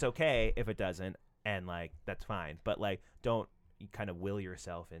doesn't, but it's okay if it doesn't, and like that's fine. But like, don't kind of will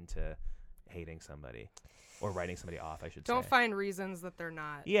yourself into hating somebody or writing somebody off, I should say. Don't find reasons that they're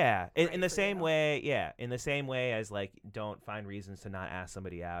not. Yeah, in right the for same you. way. Yeah, in the same way as like, don't find reasons to not ask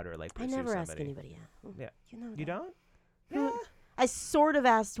somebody out or like I pursue never ask somebody. anybody out. Yeah. You know You that. don't? Who- Yeah. I sort of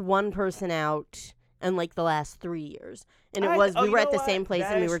asked one person out in like the last 3 years, and it I- was oh, we you were know at the what? same place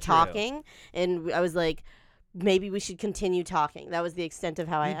That and we is were true. talking, and I was like, maybe we should continue talking. That was the extent of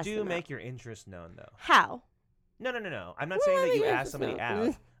how I You asked do them make out. your interest known, though. How? No. I'm not What saying do I that you make ask interest somebody known?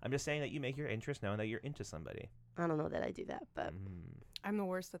 out. I'm just saying that you make your interest known that you're into somebody. I don't know that I do that, but I'm the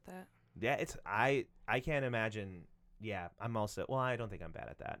worst at that. Yeah, it's I can't imagine. Yeah, I'm also. Well, I don't think I'm bad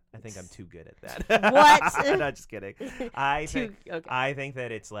at that. I think I'm too good at that. What? I'm not just kidding. I think okay. I think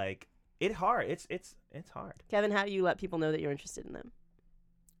that it's like it's hard. It's hard. Kevin, how do you let people know that you're interested in them?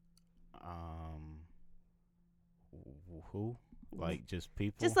 Who? Like just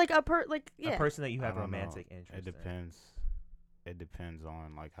people? Just like a A person that you I have don't know. romantic interest. It depends. It depends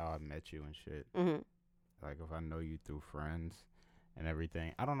on like how I met you and shit. Mm-hmm. Like if I know you through friends and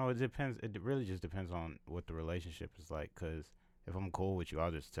everything. I don't know. It depends. It really just depends on what the relationship is like. Cause if I'm cool with you,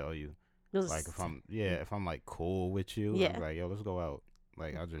 I'll just tell you. Like if I'm like cool with you, Yeah. I'm like, yo, let's go out.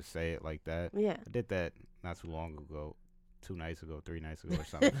 Like I'll just say it like that. Yeah. I did that not too long ago, 2 nights ago, 3 nights ago or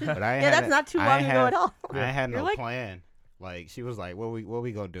something. But I ain't Yeah, had that's a- not too I long ain't ago had- at all. I ain't had You're no like- plan. Like she was like, "What we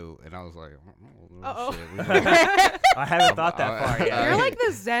gonna do?" And I was like, Uh-oh. shit, we gonna- I haven't thought that far yet. You're like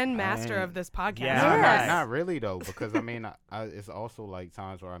the Zen master ain't- of this podcast. Yeah, Nah, right. not really though, because I mean, it's also like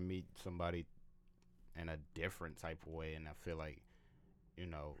times where I meet somebody in a different type of way, and I feel like, you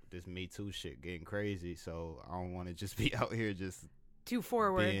know, this Me Too shit getting crazy, so I don't want to just be out here just Too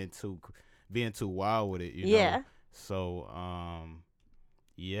forward. being too wild with it, you Yeah. know. So,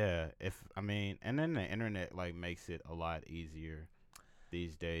 yeah, and then the internet like makes it a lot easier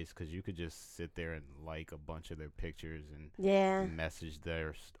these days because you could just sit there and like a bunch of their pictures and Yeah. message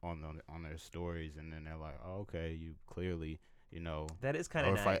on their stories, and then they're like, oh, okay, you clearly, you know. That is kind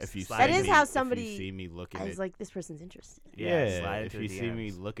Or of nice. if you Slide That is me- how if somebody- you see me looking I at was like, this person's interested. Yeah, slide if into you the see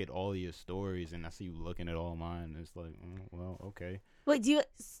me DMs. look at all of your stories and I see you looking at all mine, it's like, well, okay. Wait, do you?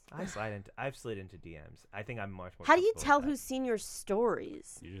 I've slid into DMs. I think I'm much more. How do you comfortable tell with that. who's seen your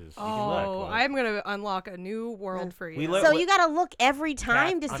stories? You just can look, Oh, look. I'm gonna unlock a new world for you. We look- So you gotta look every Kat,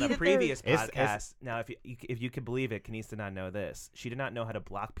 time to on see a that previous It's- podcast. Now, if you could believe it, Kenise did not know this. She did not know how to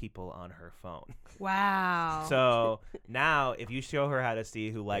block people on her phone. Wow. So now, if you show her how to see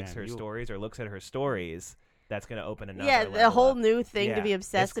who likes Damn, her you- stories or looks at her stories, that's gonna open another. yeah, level a whole up. new thing to Yeah. be it's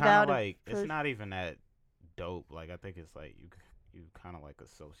obsessed kinda about. like it's for- not even that dope. Like I think it's like you kind of like a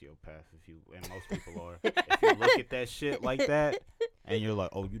sociopath if you, and most people are. If you look at that shit like that and you're like,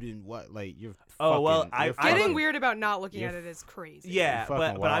 oh, you didn't what? Like you're. Oh, well, fucking- I- you're I Getting fucking- weird about not looking you're at it is crazy. Yeah, fucking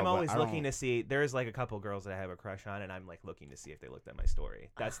but I'm wild, but always I looking don't- to see. There's like a couple girls that I have a crush on, and I'm like looking to see if they looked at my story.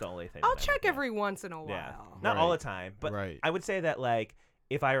 That's the only thing. I'll that I'm check looking at. every once in a while. Yeah, not all the Right. time, but Right. I would say that like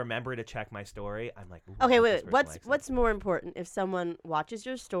if I remember to check my story, I'm like, ooh, Okay, I hope wait, this wait. person likes it. What's more important if someone watches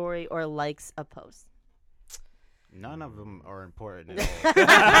your story or likes a post? None of them are important at all.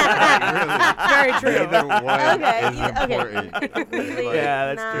 Very true. Neither one Okay, is important. Completely Like,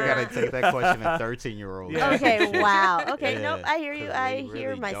 Yeah, that's not- true. You gotta take that question to 13-year-olds. Yeah. Okay, wow. Okay, Yeah, nope. I hear you. 'cause I they hear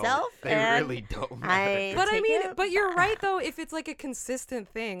really myself. Don't. They and really don't. I But I take mean, it. but you're right though. If it's like a consistent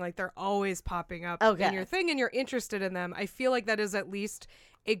thing, like they're always popping up Okay. in your thing, and you're interested in them, I feel like that is at least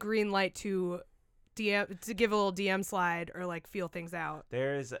a green light to DM to give a little DM slide or like feel things out.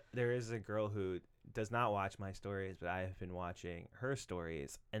 There is a girl who does not watch my stories, but I have been watching her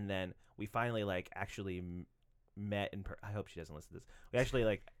stories, and then we finally like actually met in. I hope she doesn't listen to this. We actually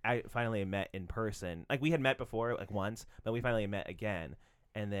like I finally met in person. Like we had met before like once, but we finally met again,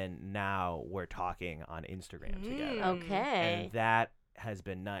 and then now we're talking on Instagram together, Okay. and that has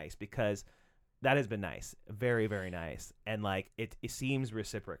been nice because. That has been nice, very, very nice, and like it seems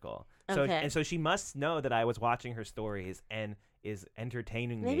reciprocal. So Okay. and so she must know that I was watching her stories and is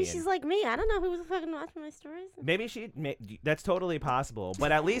entertaining me. Maybe and- she's like me. I don't know who was fucking watching my stories. Maybe that's totally possible,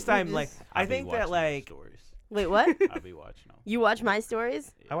 but at least I'm like I I'll be think that watching like stories. Wait, what? I'll be watching them. You watch my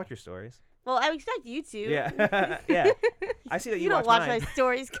stories? I watch your stories. Well, I expect you to. Yeah, yeah. I see that You you, don't watch my mine.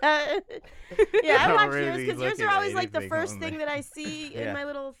 stories, cut. Yeah, I don't watch really yours because look yours are at always like the anything first on thing there. that I see Yeah. in my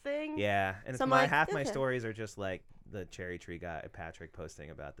little thing. Yeah, and So it's I'm my like, half my okay. stories are just like the cherry tree guy, Patrick, posting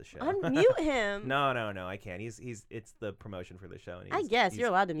about the show. Unmute him. No, I can't. It's the promotion for the show. And I guess you're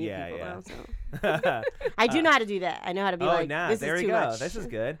allowed to mute yeah, people yeah. now. So. I do know how to do that. I know how to be like, this there is we too go. much. This is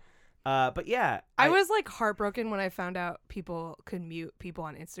good. But yeah, I was like heartbroken when I found out people could mute people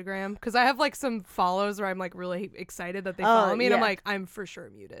on Instagram because I have like some follows where I'm like really excited that they follow me, and I'm yeah. like, I'm for sure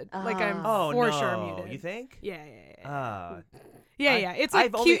muted. Like I'm Oh for no, sure muted. you think? Yeah. I- Yeah. It's like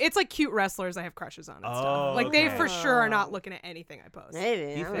I've cute. only- It's like cute wrestlers I have crushes on and Oh, stuff. Like they okay. for sure are not looking at anything I post.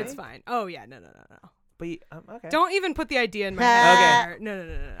 Maybe. You I don't think? It's know. fine. Oh yeah, no. But okay. Don't even put the idea in my head. Okay.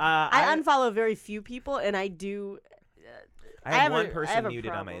 No. I unfollow very few people, and I do. I have one I person have a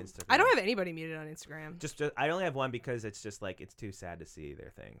muted on my problem. Instagram. I don't have anybody muted on Instagram. Just I only have one because it's just like it's too sad to see their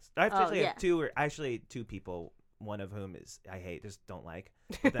things. I Oh, actually yeah. have two people. One of whom is I hate, just don't like.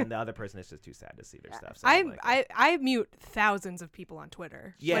 But then the other person is just too sad to see their stuff. So I'm like, I mute thousands of people on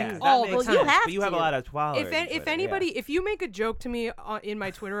Twitter. yeah, like, that all makes the Well, sense. you have But you have a to. lot of followers. If on Twitter, if anybody, yeah. if you make a joke to me in my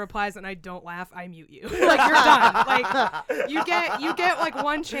Twitter replies and I don't laugh, I mute you. Like you're done. Like you get like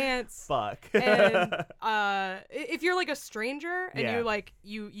one chance. Fuck. And if you're like a stranger and Yeah. you like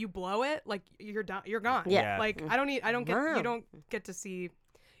you blow it, like you're done. You're gone. Yeah. Like I don't get to see.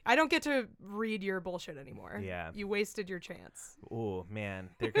 I don't get to read your bullshit anymore. Yeah. You wasted your chance. Oh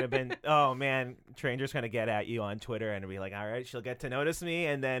man, there could have been. Oh man, strangers gonna get at you on Twitter and be like, all right, she'll get to notice me,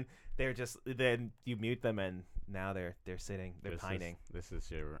 and then then you mute them, and now they're sitting, they're pining. This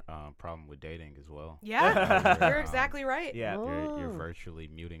is your problem with dating as well. Yeah, You're, you're exactly right. Yeah. You're Oh. virtually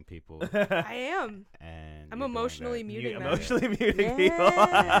muting people, I am. and I'm you're doing emotionally that. muting them. Emotionally muting Yeah.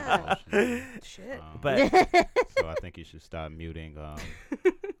 people. Emotionally. Shit. But So I think you should stop muting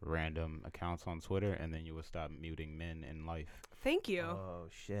random accounts on Twitter, and then you will stop muting men in life. Thank you. oh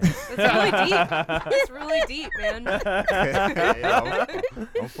shit, That's really deep. That's really deep, man.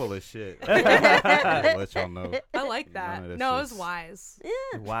 I'm full of shit. I'll let y'all know. I like None that. of this No, it was is- wise.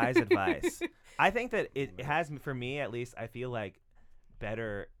 Wise advice. I think that it has, for me at least, I feel like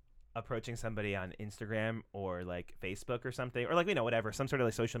better approaching somebody on Instagram or like Facebook or something, or like, whatever, some sort of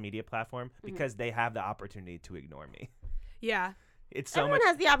like social media platform, because they have the opportunity to ignore me. Yeah. It's so Everyone much.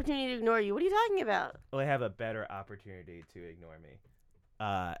 has the opportunity to ignore you. What are you talking about? Well, they have a better opportunity to ignore me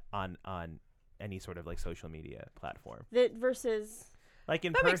on any sort of like social media platform. That versus. Like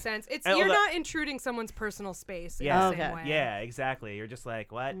in That makes person. sense. It's And you're although- not intruding someone's personal space in Yeah. the same Okay. way. Yeah, exactly. You're just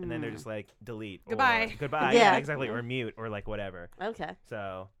like, what? And then they're just like, delete. Goodbye. Or, goodbye. Yeah. Yeah, exactly. Or mute or like whatever. Okay.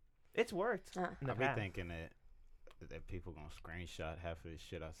 So it's worked. In the I be past. thinking that people gonna screenshot half of this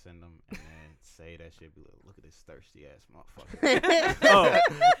shit I send them and then say that shit. Be like, look at this thirsty ass motherfucker. Oh,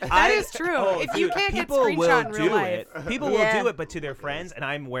 That is true. If you can't get people will screenshot in real do life. it. People Yeah. will do it, but to their friends, and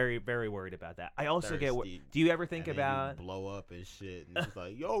I'm very, very worried about that. I also get. Thirsty. Do you ever think And then about? you blow up and shit, and it's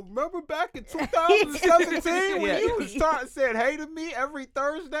like, yo, remember back in 2017 when Yeah. you said hey to me every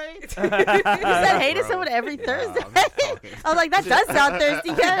Thursday? You said hey to Bro. someone every Nah, Thursday. I'm just talking. I was like, that does sound thirsty,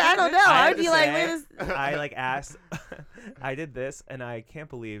 Ken. I don't know. I I have would be to like, say, wait a I like asked. I did this, and I can't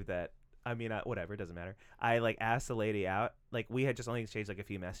believe that. I mean, whatever, it doesn't matter. I like asked the lady out. Like we had just only exchanged like a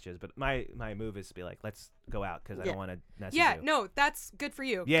few messages, but my move is to be like, let's go out because I Yeah. don't want to message Yeah, you. no, that's good for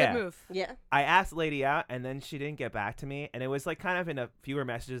you. Yeah. Good move. Yeah. I asked the lady out, and then she didn't get back to me, and it was like kind of in a fewer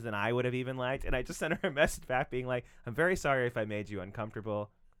messages than I would have even liked. And I just sent her a message back being like, I'm very sorry if I made you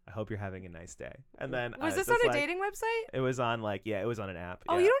uncomfortable. I hope you're having a nice day. And then Was I this just, on a like, dating website? It was on like it was on an app.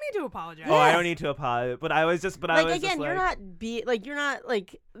 Oh, yeah. you don't need to apologize. Oh, I Yes. don't need to apologize, but I was just, I Like was again, just you're like, you're not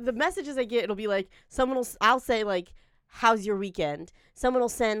like the messages I get. It'll be like I'll say like, "How's your weekend?" Someone will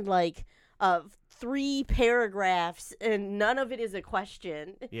send like 3 paragraphs, and none of it is a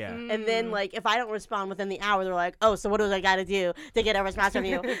question. yeah. And then, like, if I don't respond within the hour, they're like, "Oh, so what do I got to do to get a response from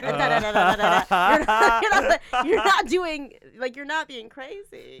you?" And you're not doing, like, you're not being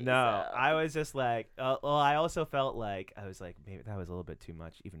crazy. No, so. I was just like, well, I also felt like I was like, maybe that was a little bit too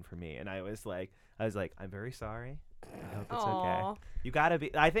much even for me, and I was like, I'm very sorry. I hope it's Aw. okay. You gotta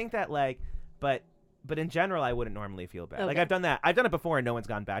be. I think that like, but in general, I wouldn't normally feel bad. Like Okay. I've done that. I've done it before, and no one's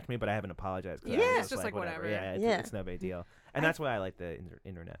gone back to me, but I haven't apologized. 'Cause I Yeah, was it's just like, whatever. Yeah, Yeah. it's no big deal, and that's why I like the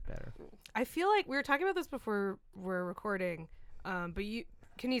internet better. I feel like we were talking about this before we're recording, but you,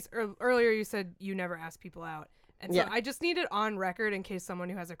 Kenise, earlier you said you never ask people out. And so Yeah. I just need it on record in case someone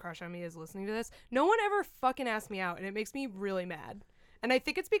who has a crush on me is listening to this. No one ever fucking asked me out, and it makes me really mad. And I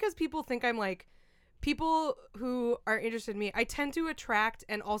think it's because people think I'm like, people who are interested in me, I tend to attract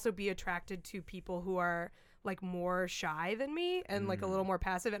and also be attracted to people who are like more shy than me and like a little more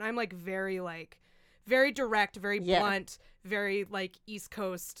passive. And I'm like very direct, very Yeah. blunt, very like East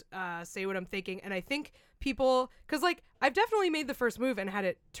Coast, say what I'm thinking. And I think people, because like I've definitely made the first move and had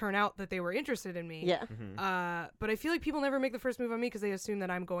it turn out that they were interested in me. Yeah. But I feel like people never make the first move on me because they assume that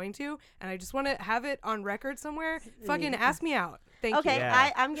I'm going to, and I just want to have it on record somewhere. Fucking ask me out. Thank Okay, you.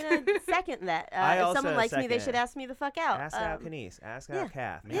 Yeah. I'm gonna second that. I If also someone likes me, they second should it. ask me the fuck out. Ask out Kenise. Ask out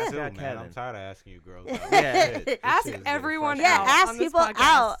Kath. Me Ask too, out man. Kevin. I'm tired of asking you girls. Yeah. This Ask shit is everyone refreshing. out. ask on this people podcast.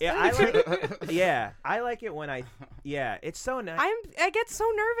 out. Yeah, I like. Yeah, I like it when it's so nice. I get so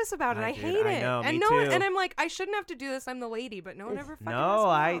nervous about it. I Dude, hate I it. know, and me no one, too. and I'm like, I shouldn't have to do this. I'm the lady, but no one ever fucking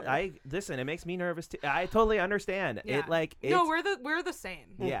No, asks me out. I listen. It makes me nervous too. I totally understand. Yeah. It like it's, No, we're the same.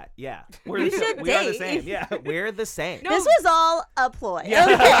 yeah. You the, should we are the date. same. Yeah, we're the same. No. This was all a ploy. Yeah.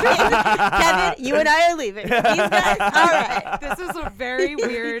 Okay. Kevin, you and I are leaving. These guys, all right. This is a very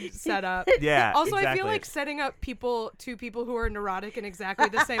weird setup. Yeah. Also, I feel exactly. like setting up two people who are neurotic in exactly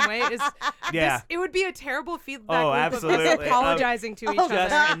the same way is Yeah. it would be a terrible feedback Oh, loop absolutely. of us apologizing to each just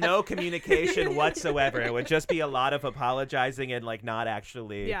other. no communication whatsoever. It would just be a lot of apologizing and like not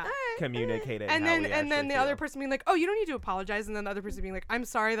actually Yeah. communicating. And how then we and then the actually other feel. person being like, "Oh, you don't need to apologize," and then the other person being like, "I'm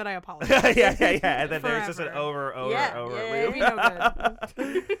sorry that I apologize." yeah. And then there's just an Forever. over Yeah, loop. It'd be no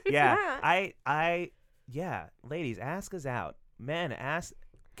good. Yeah. Yeah. Yeah. Ladies, ask us out. Men, ask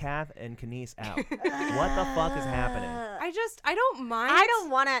Kath and Kenise out. What the fuck is happening? I don't mind. I don't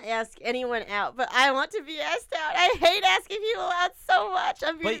want to ask anyone out, but I want to be asked out. I hate asking people out so much.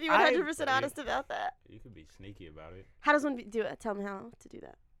 I'm going to But be I- 100% honest about that. You could be sneaky about it. How does one do it? Tell me how to do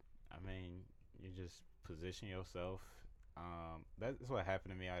that. I mean, you just position yourself. That's what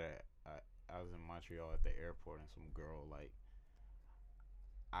happened to me. I was in Montreal at the airport, and some girl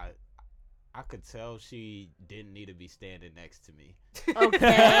I could tell she didn't need to be standing next to me.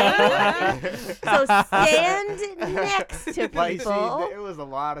 Okay. So stand next to Like people. it was a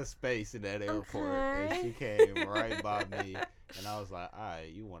lot of space in that airport, and she Okay. came right by me, and I was like, "All right,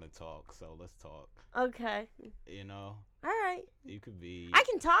 you want to talk, so let's talk." Okay. You know, All right. you could be. I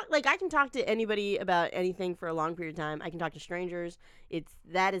can talk to anybody about anything for a long period of time. I can talk to strangers.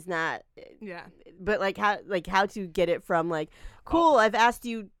 That is not, Yeah. but how to get it from like, cool, I've asked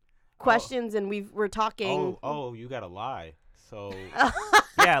you questions and we're talking. Oh, you gotta lie. So,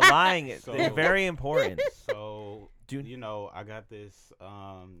 Yeah, lying is So- very important. so you know, I got this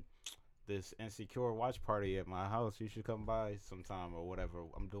this Insecure watch party at my house. You should come by sometime or whatever.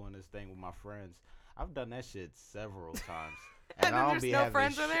 I'm doing this thing with my friends. I've done that shit several times. And then I don't there's be no having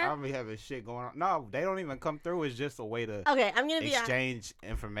friends in there? I don't be having shit going on. No, they don't even come through. It's just a way to Okay, I'm gonna be. exchange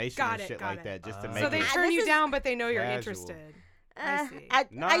information Got and it, shit got like it. that, just to So make So they it. turn This you is- down, but they know you're Casual. interested. I see.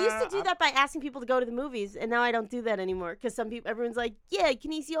 I used to do Nah, that by asking people to go to the movies, and now I don't do that anymore because everyone's like, "Yeah,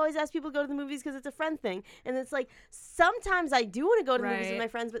 Kenise, you always ask people to go to the movies because it's a friend thing," and it's like sometimes I do want to go to the movies with Right. my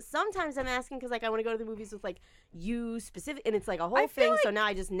friends, but sometimes I'm asking because like I want to go to the movies with like you specific, and it's like a whole I feel thing. So like- now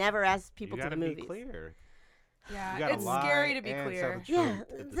I just never ask You people to gotta the be movies. clear. Yeah, You gotta it's lie scary to be and tell clear. the Yeah,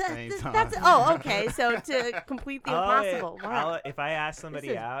 truth at the same time. that's okay. So to complete the impossible. Wow, If I ask this somebody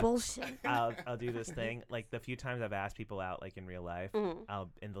is out, bullshit. I'll do this thing. Like the few times I've asked people out, like in real life, Mhm.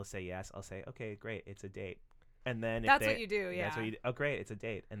 and they'll say yes. I'll say, okay, great, it's a date. And then if That's they- what you do, That's yeah. what you. Oh, great, it's a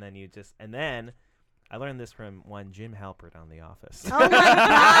date. And then I learned this from one Jim Halpert on The Office. Oh my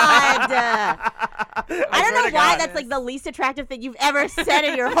god. I swear don't know to why God. that's like the least attractive thing you've ever said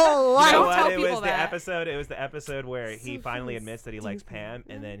in your whole life. You know Don't tell what? It was people the that. episode. It was the episode where he So finally fucking admits that he likes stupid. Pam,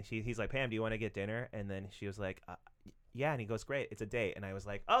 and then he's like, "Pam, do you want to get dinner?" And then she was like, "Yeah." And he goes, "Great, it's a date." And I was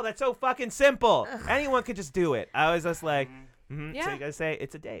like, "Oh, that's so fucking simple. Anyone could just do it." I was just like, So Yeah. you gotta say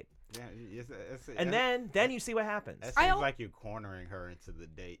it's a date, Yeah, and then you see what happens. that I seems al- like you're cornering her into the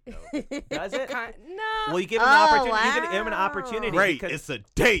date, though. Does it? No. Well, you give him an Oh, opportunity. You give him an wow. opportunity. Great, because- it's a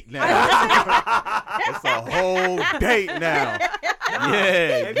date now. It's a whole date now.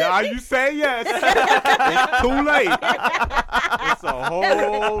 Yeah, now you say yes. It's too late. It's a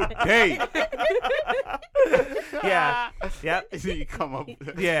whole date. yeah. Yep. You come up.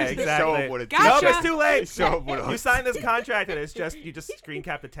 Yeah, Show exactly. up with a Gotcha. Nope, t-shirt. it's too late. Show up with a You signed this contract, and you just screen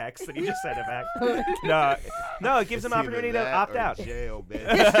cap the text, and you just send it back. No, it gives It's them either opportunity to that opt or out. Jail, bitch.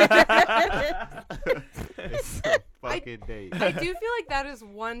 It's a fucking date. I do feel like that is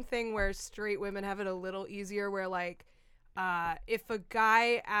one thing where straight women have it a little easier where like if a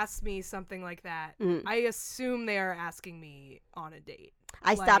guy asks me something like that, I assume they are asking me on a date.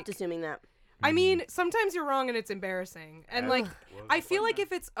 I Like- stopped assuming that. I mean, sometimes you're wrong and it's embarrassing. And like I feel like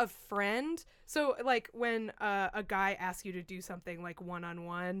if it's a friend, so like when a guy asks you to do something like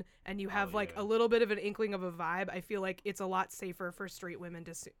one-on-one and you have like yeah. a little bit of an inkling of a vibe, I feel like it's a lot safer for straight women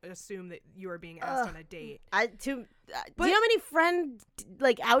to assume that you are being asked on a date. Do you know how many friend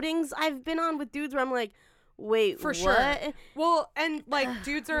like outings I've been on with dudes where I'm like, Wait, For what? sure. Well, and like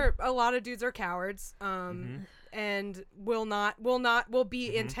a lot of dudes are cowards. And will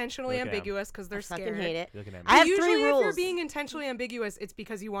be intentionally Look at 'em. ambiguous because they're I scared. fucking hate it. Looking at me. I have Usually, 3 if you're rules. being intentionally ambiguous, it's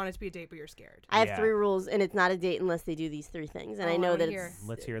because you want it to be a date, but you're scared. I have Yeah. 3 rules, and it's not a date unless they do these 3 things. And I Oh, know I that wanna hear. it's.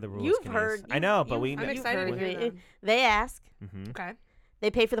 Let's hear the rules. You've Kenise. heard. I know, but I'm excited to heard hear me. them. They ask. Okay.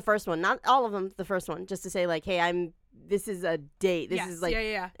 They pay for the first one, not all of them. The first one, just to say like, hey, this is a date. This yes. is like,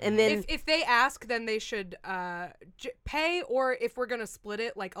 yeah. and then If they ask, then they should pay, or if we're gonna split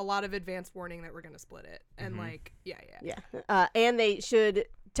it, like a lot of advance warning that we're gonna split it, and like yeah. and they should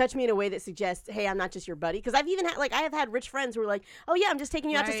touch me in a way that suggests, hey, I'm not just your buddy. Because I've even had I have had rich friends who are like, oh yeah, I'm just taking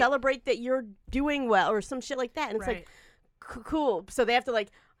you out to Right. celebrate that you're doing well or some shit like that, and it's like, cool. So they have to like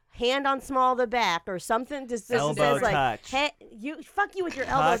hand on small the back or something. Just Elbow says like, touch. hey, fuck you with your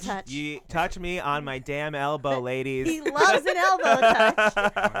elbow touch. Touch me on my damn elbow, ladies. He loves an elbow touch.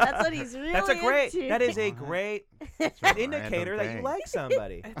 That's what he's really That's a great. into. That is a great indicator that you like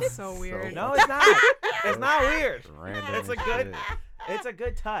somebody. It's so weird. No, it's not. It's not weird. Random It's a as good. shit. It's a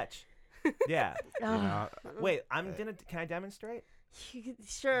good touch. Yeah. You know, Wait, Can I demonstrate?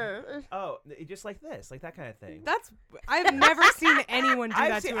 Sure. Oh, just like this, like that kind of thing. I've never seen anyone do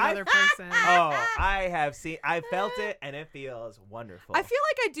that to another person. Oh, I have seen. I felt it, and it feels wonderful. I feel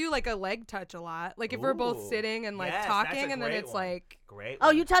like I do like a leg touch a lot. Like if we're both Ooh. sitting and like Yes, that's talking, a and then great it's one. like Great. Oh,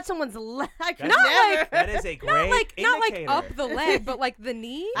 one. you touch someone's leg. I could That's never. like- That is a great not like indicator. up the leg, but like the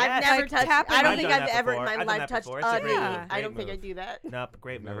knee. I've Yes. never Like, touched. tapping I don't I've think done I've that ever in before. my I've done life that touched before. It's a a great knee. move. I Great don't think I move. do that. Nope,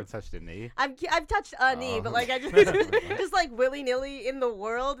 great never move. touched a knee. I've touched a knee, but Oh. like I just like willy nilly in the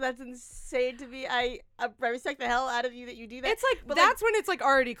world. That's insane to me. I respect the hell out of you that you do that. It's like But, that's when it's like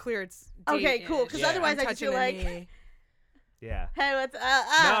already clear. It's Okay, date-ish. cool, 'cause Yeah. otherwise I'm I just feel touching a like knee. Yeah. hey, what's no,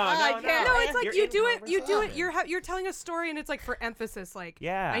 I can't. No, it's like You're you in do it. You do it. conversation. You're telling a story, and it's like for emphasis. Like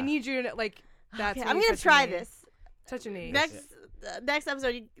Yeah. I need you to like. That's Okay, when I'm you gonna touch a try knee. this. Touch a knee. Next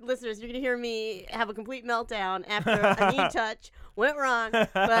episode, listeners, you're gonna hear me have a complete meltdown after a knee touch went wrong.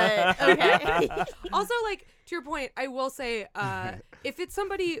 But okay. Also, like to your point, I will say, if it's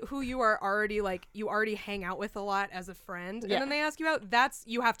somebody who you are already like you already hang out with a lot as a friend, Yeah. and then they ask you out,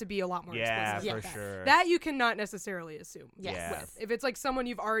 you have to be a lot more Yeah, explicit. for with sure. That you cannot necessarily assume. Yes. Yeah. With. If it's like someone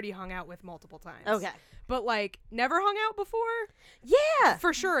you've already hung out with multiple times. Okay. But like never hung out before, Yeah.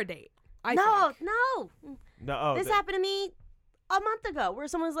 for sure a date. I No, think. no. No. Oh, This happened to me a month ago where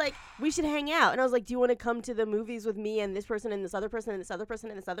someone was like, we should hang out. And I was like, do you want to come to the movies with me and this person and this other person and this other person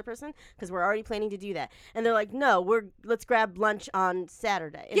and this other person? Because we're already planning to do that. And they're like, no, let's grab lunch on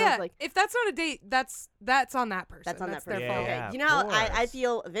Saturday. And I Yeah, was like, if that's not a date, that's on that person. that's on that their person. Yeah, fault. Okay. yeah, You know of how I course.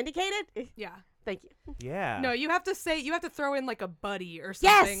 feel vindicated? Yeah. Thank you. Yeah. No, you have to throw in like a buddy or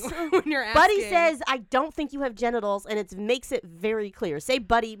something Yes! when you're asking. Buddy says, I don't think you have genitals, and it makes it very clear. Say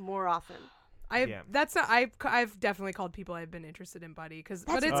buddy more often. Yeah. I've definitely called people I've been interested in buddy That's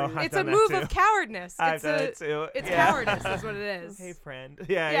but it's weird. I've it's a done that move too. of cowardice. I've It's done it too. it's Yeah. cowardice is what it is. Hey, friend.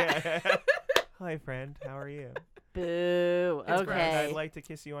 Yeah. Hi, friend. How are you? Boo. It's Okay. Friend. I'd like to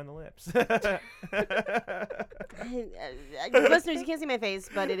kiss you on the lips. Listeners, you can't see my face,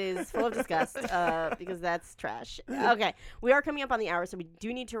 but it is full of disgust because that's trash. Okay, we are coming up on the hour, so we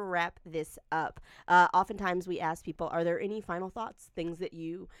do need to wrap this up. Oftentimes, we ask people, are there any final thoughts, things that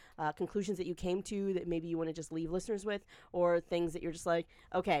you, conclusions that you came to that maybe you want to just leave listeners with, or things that you're just like,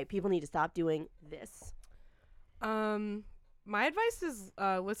 okay, people need to stop doing this? My advice is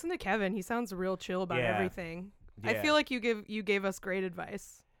listen to Kevin. He sounds real chill about Yeah. everything. I Yeah. feel like you gave us great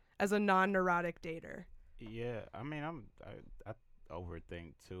advice as a non-neurotic dater. Yeah, I mean, I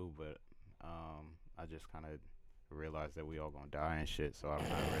overthink too, but I just kind of realize that we all gonna die and shit. So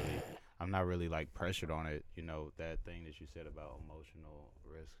I'm not really like pressured on it. You know, that thing that you said about emotional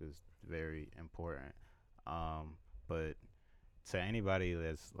risk is very important. But to anybody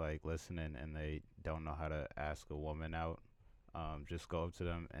that's like listening and they don't know how to ask a woman out, just go up to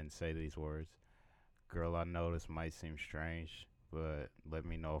them and say these words: "Girl, I know this might seem strange, but let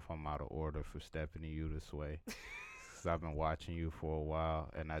me know if I'm out of order for stepping to you this way. 'Cause I've been watching you for a while,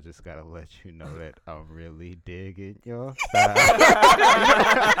 and I just gotta let you know that I'm really digging your style."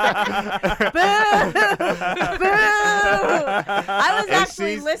 Boo! I was If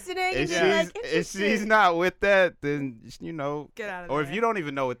actually she's- listening. If and being like, she's not with that, then Get out of or there. if you don't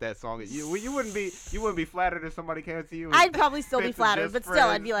even know what that song is, you wouldn't be flattered if somebody came to you. and I'd probably still be Fits with flattered, just but still, I'd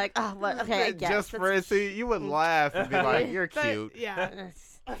friends. be like, oh, what? Okay, I guess. just That's- friends, see, you would laugh and be like, "You're That- cute." yeah.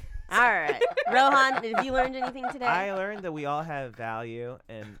 All right, Rohan, have you learned anything today? I learned that we all have value,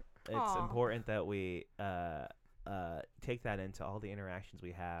 and it's Aw. important that we take that into all the interactions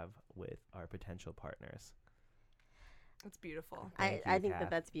we have with our potential partners. That's beautiful. Thank I you, think Kath.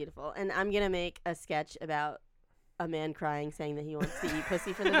 that's beautiful. And I'm going to make a sketch about a man crying saying that he wants to eat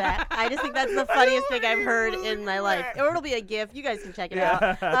pussy from the back. I just think that's the funniest thing I've heard in my life. Or it'll be a GIF. You guys can check it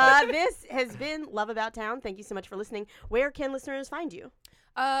out. This has been Love About Town. Thank you so much for listening. Where can listeners find you?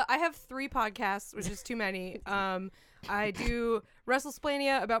 I have 3 podcasts, which is too many. I do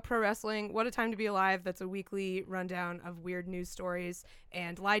WrestleSplania about pro wrestling, What a Time to Be Alive, that's a weekly rundown of weird news stories,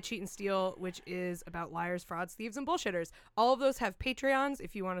 and Lie, Cheat, and Steal, which is about liars, frauds, thieves, and bullshitters. All of those have Patreons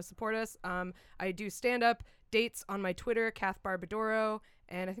if you want to support us. I do stand-up dates on my Twitter, Kath Barbadoro,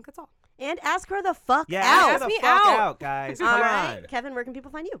 and I think that's all. And ask her the fuck Yeah, out. ask me the fuck out. out, guys. Come All on. right. Kevin, where can people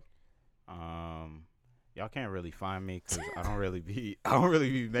find you? Y'all can't really find me because I don't really be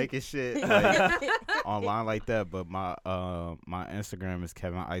making shit like, online like that. But my Instagram is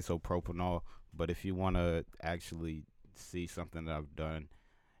Kevin Isopropanol. But if you want to actually see something that I've done,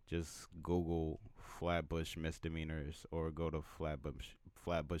 just Google Flatbush Misdemeanors or go to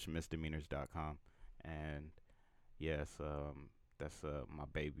flatbushmisdemeanors.com. And yes, that's my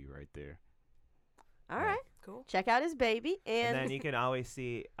baby right there. All right. Cool. Check out his baby. And then you can always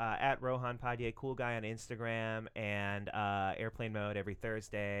see at Rohan Padye, cool guy on Instagram, and Airplane Mode every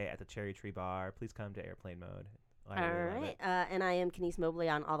Thursday at the Cherry Tree Bar. Please come to Airplane Mode. I All really love right. it. And I am Kenise Mobley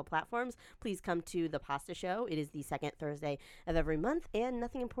on all the platforms. Please come to The Pasta Show. It is the second Thursday of every month, and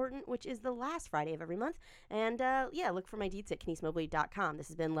Nothing Important, which is the last Friday of every month. And look for my deets at KeniseMobley.com. This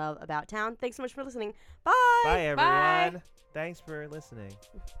has been Love About Town. Thanks so much for listening. Bye. Bye, everyone. Bye. Thanks for listening.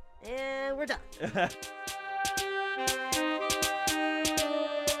 And we're done.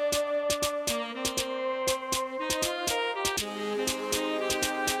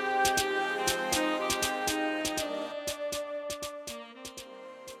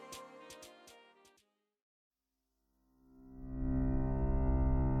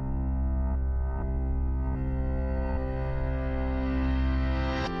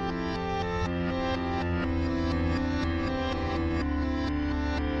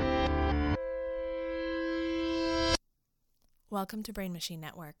 Welcome to Brain Machine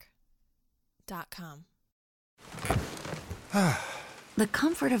Network.com. The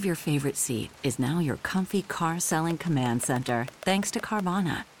comfort of your favorite seat is now your comfy car-selling command center, thanks to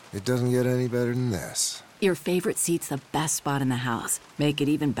Carvana. It doesn't get any better than this. Your favorite seat's the best spot in the house. Make it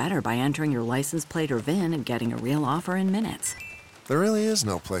even better by entering your license plate or VIN and getting a real offer in minutes. There really is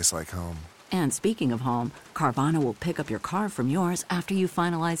no place like home. And speaking of home, Carvana will pick up your car from yours after you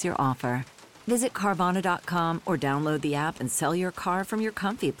finalize your offer. Visit Carvana.com or download the app and sell your car from your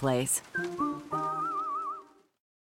comfy place.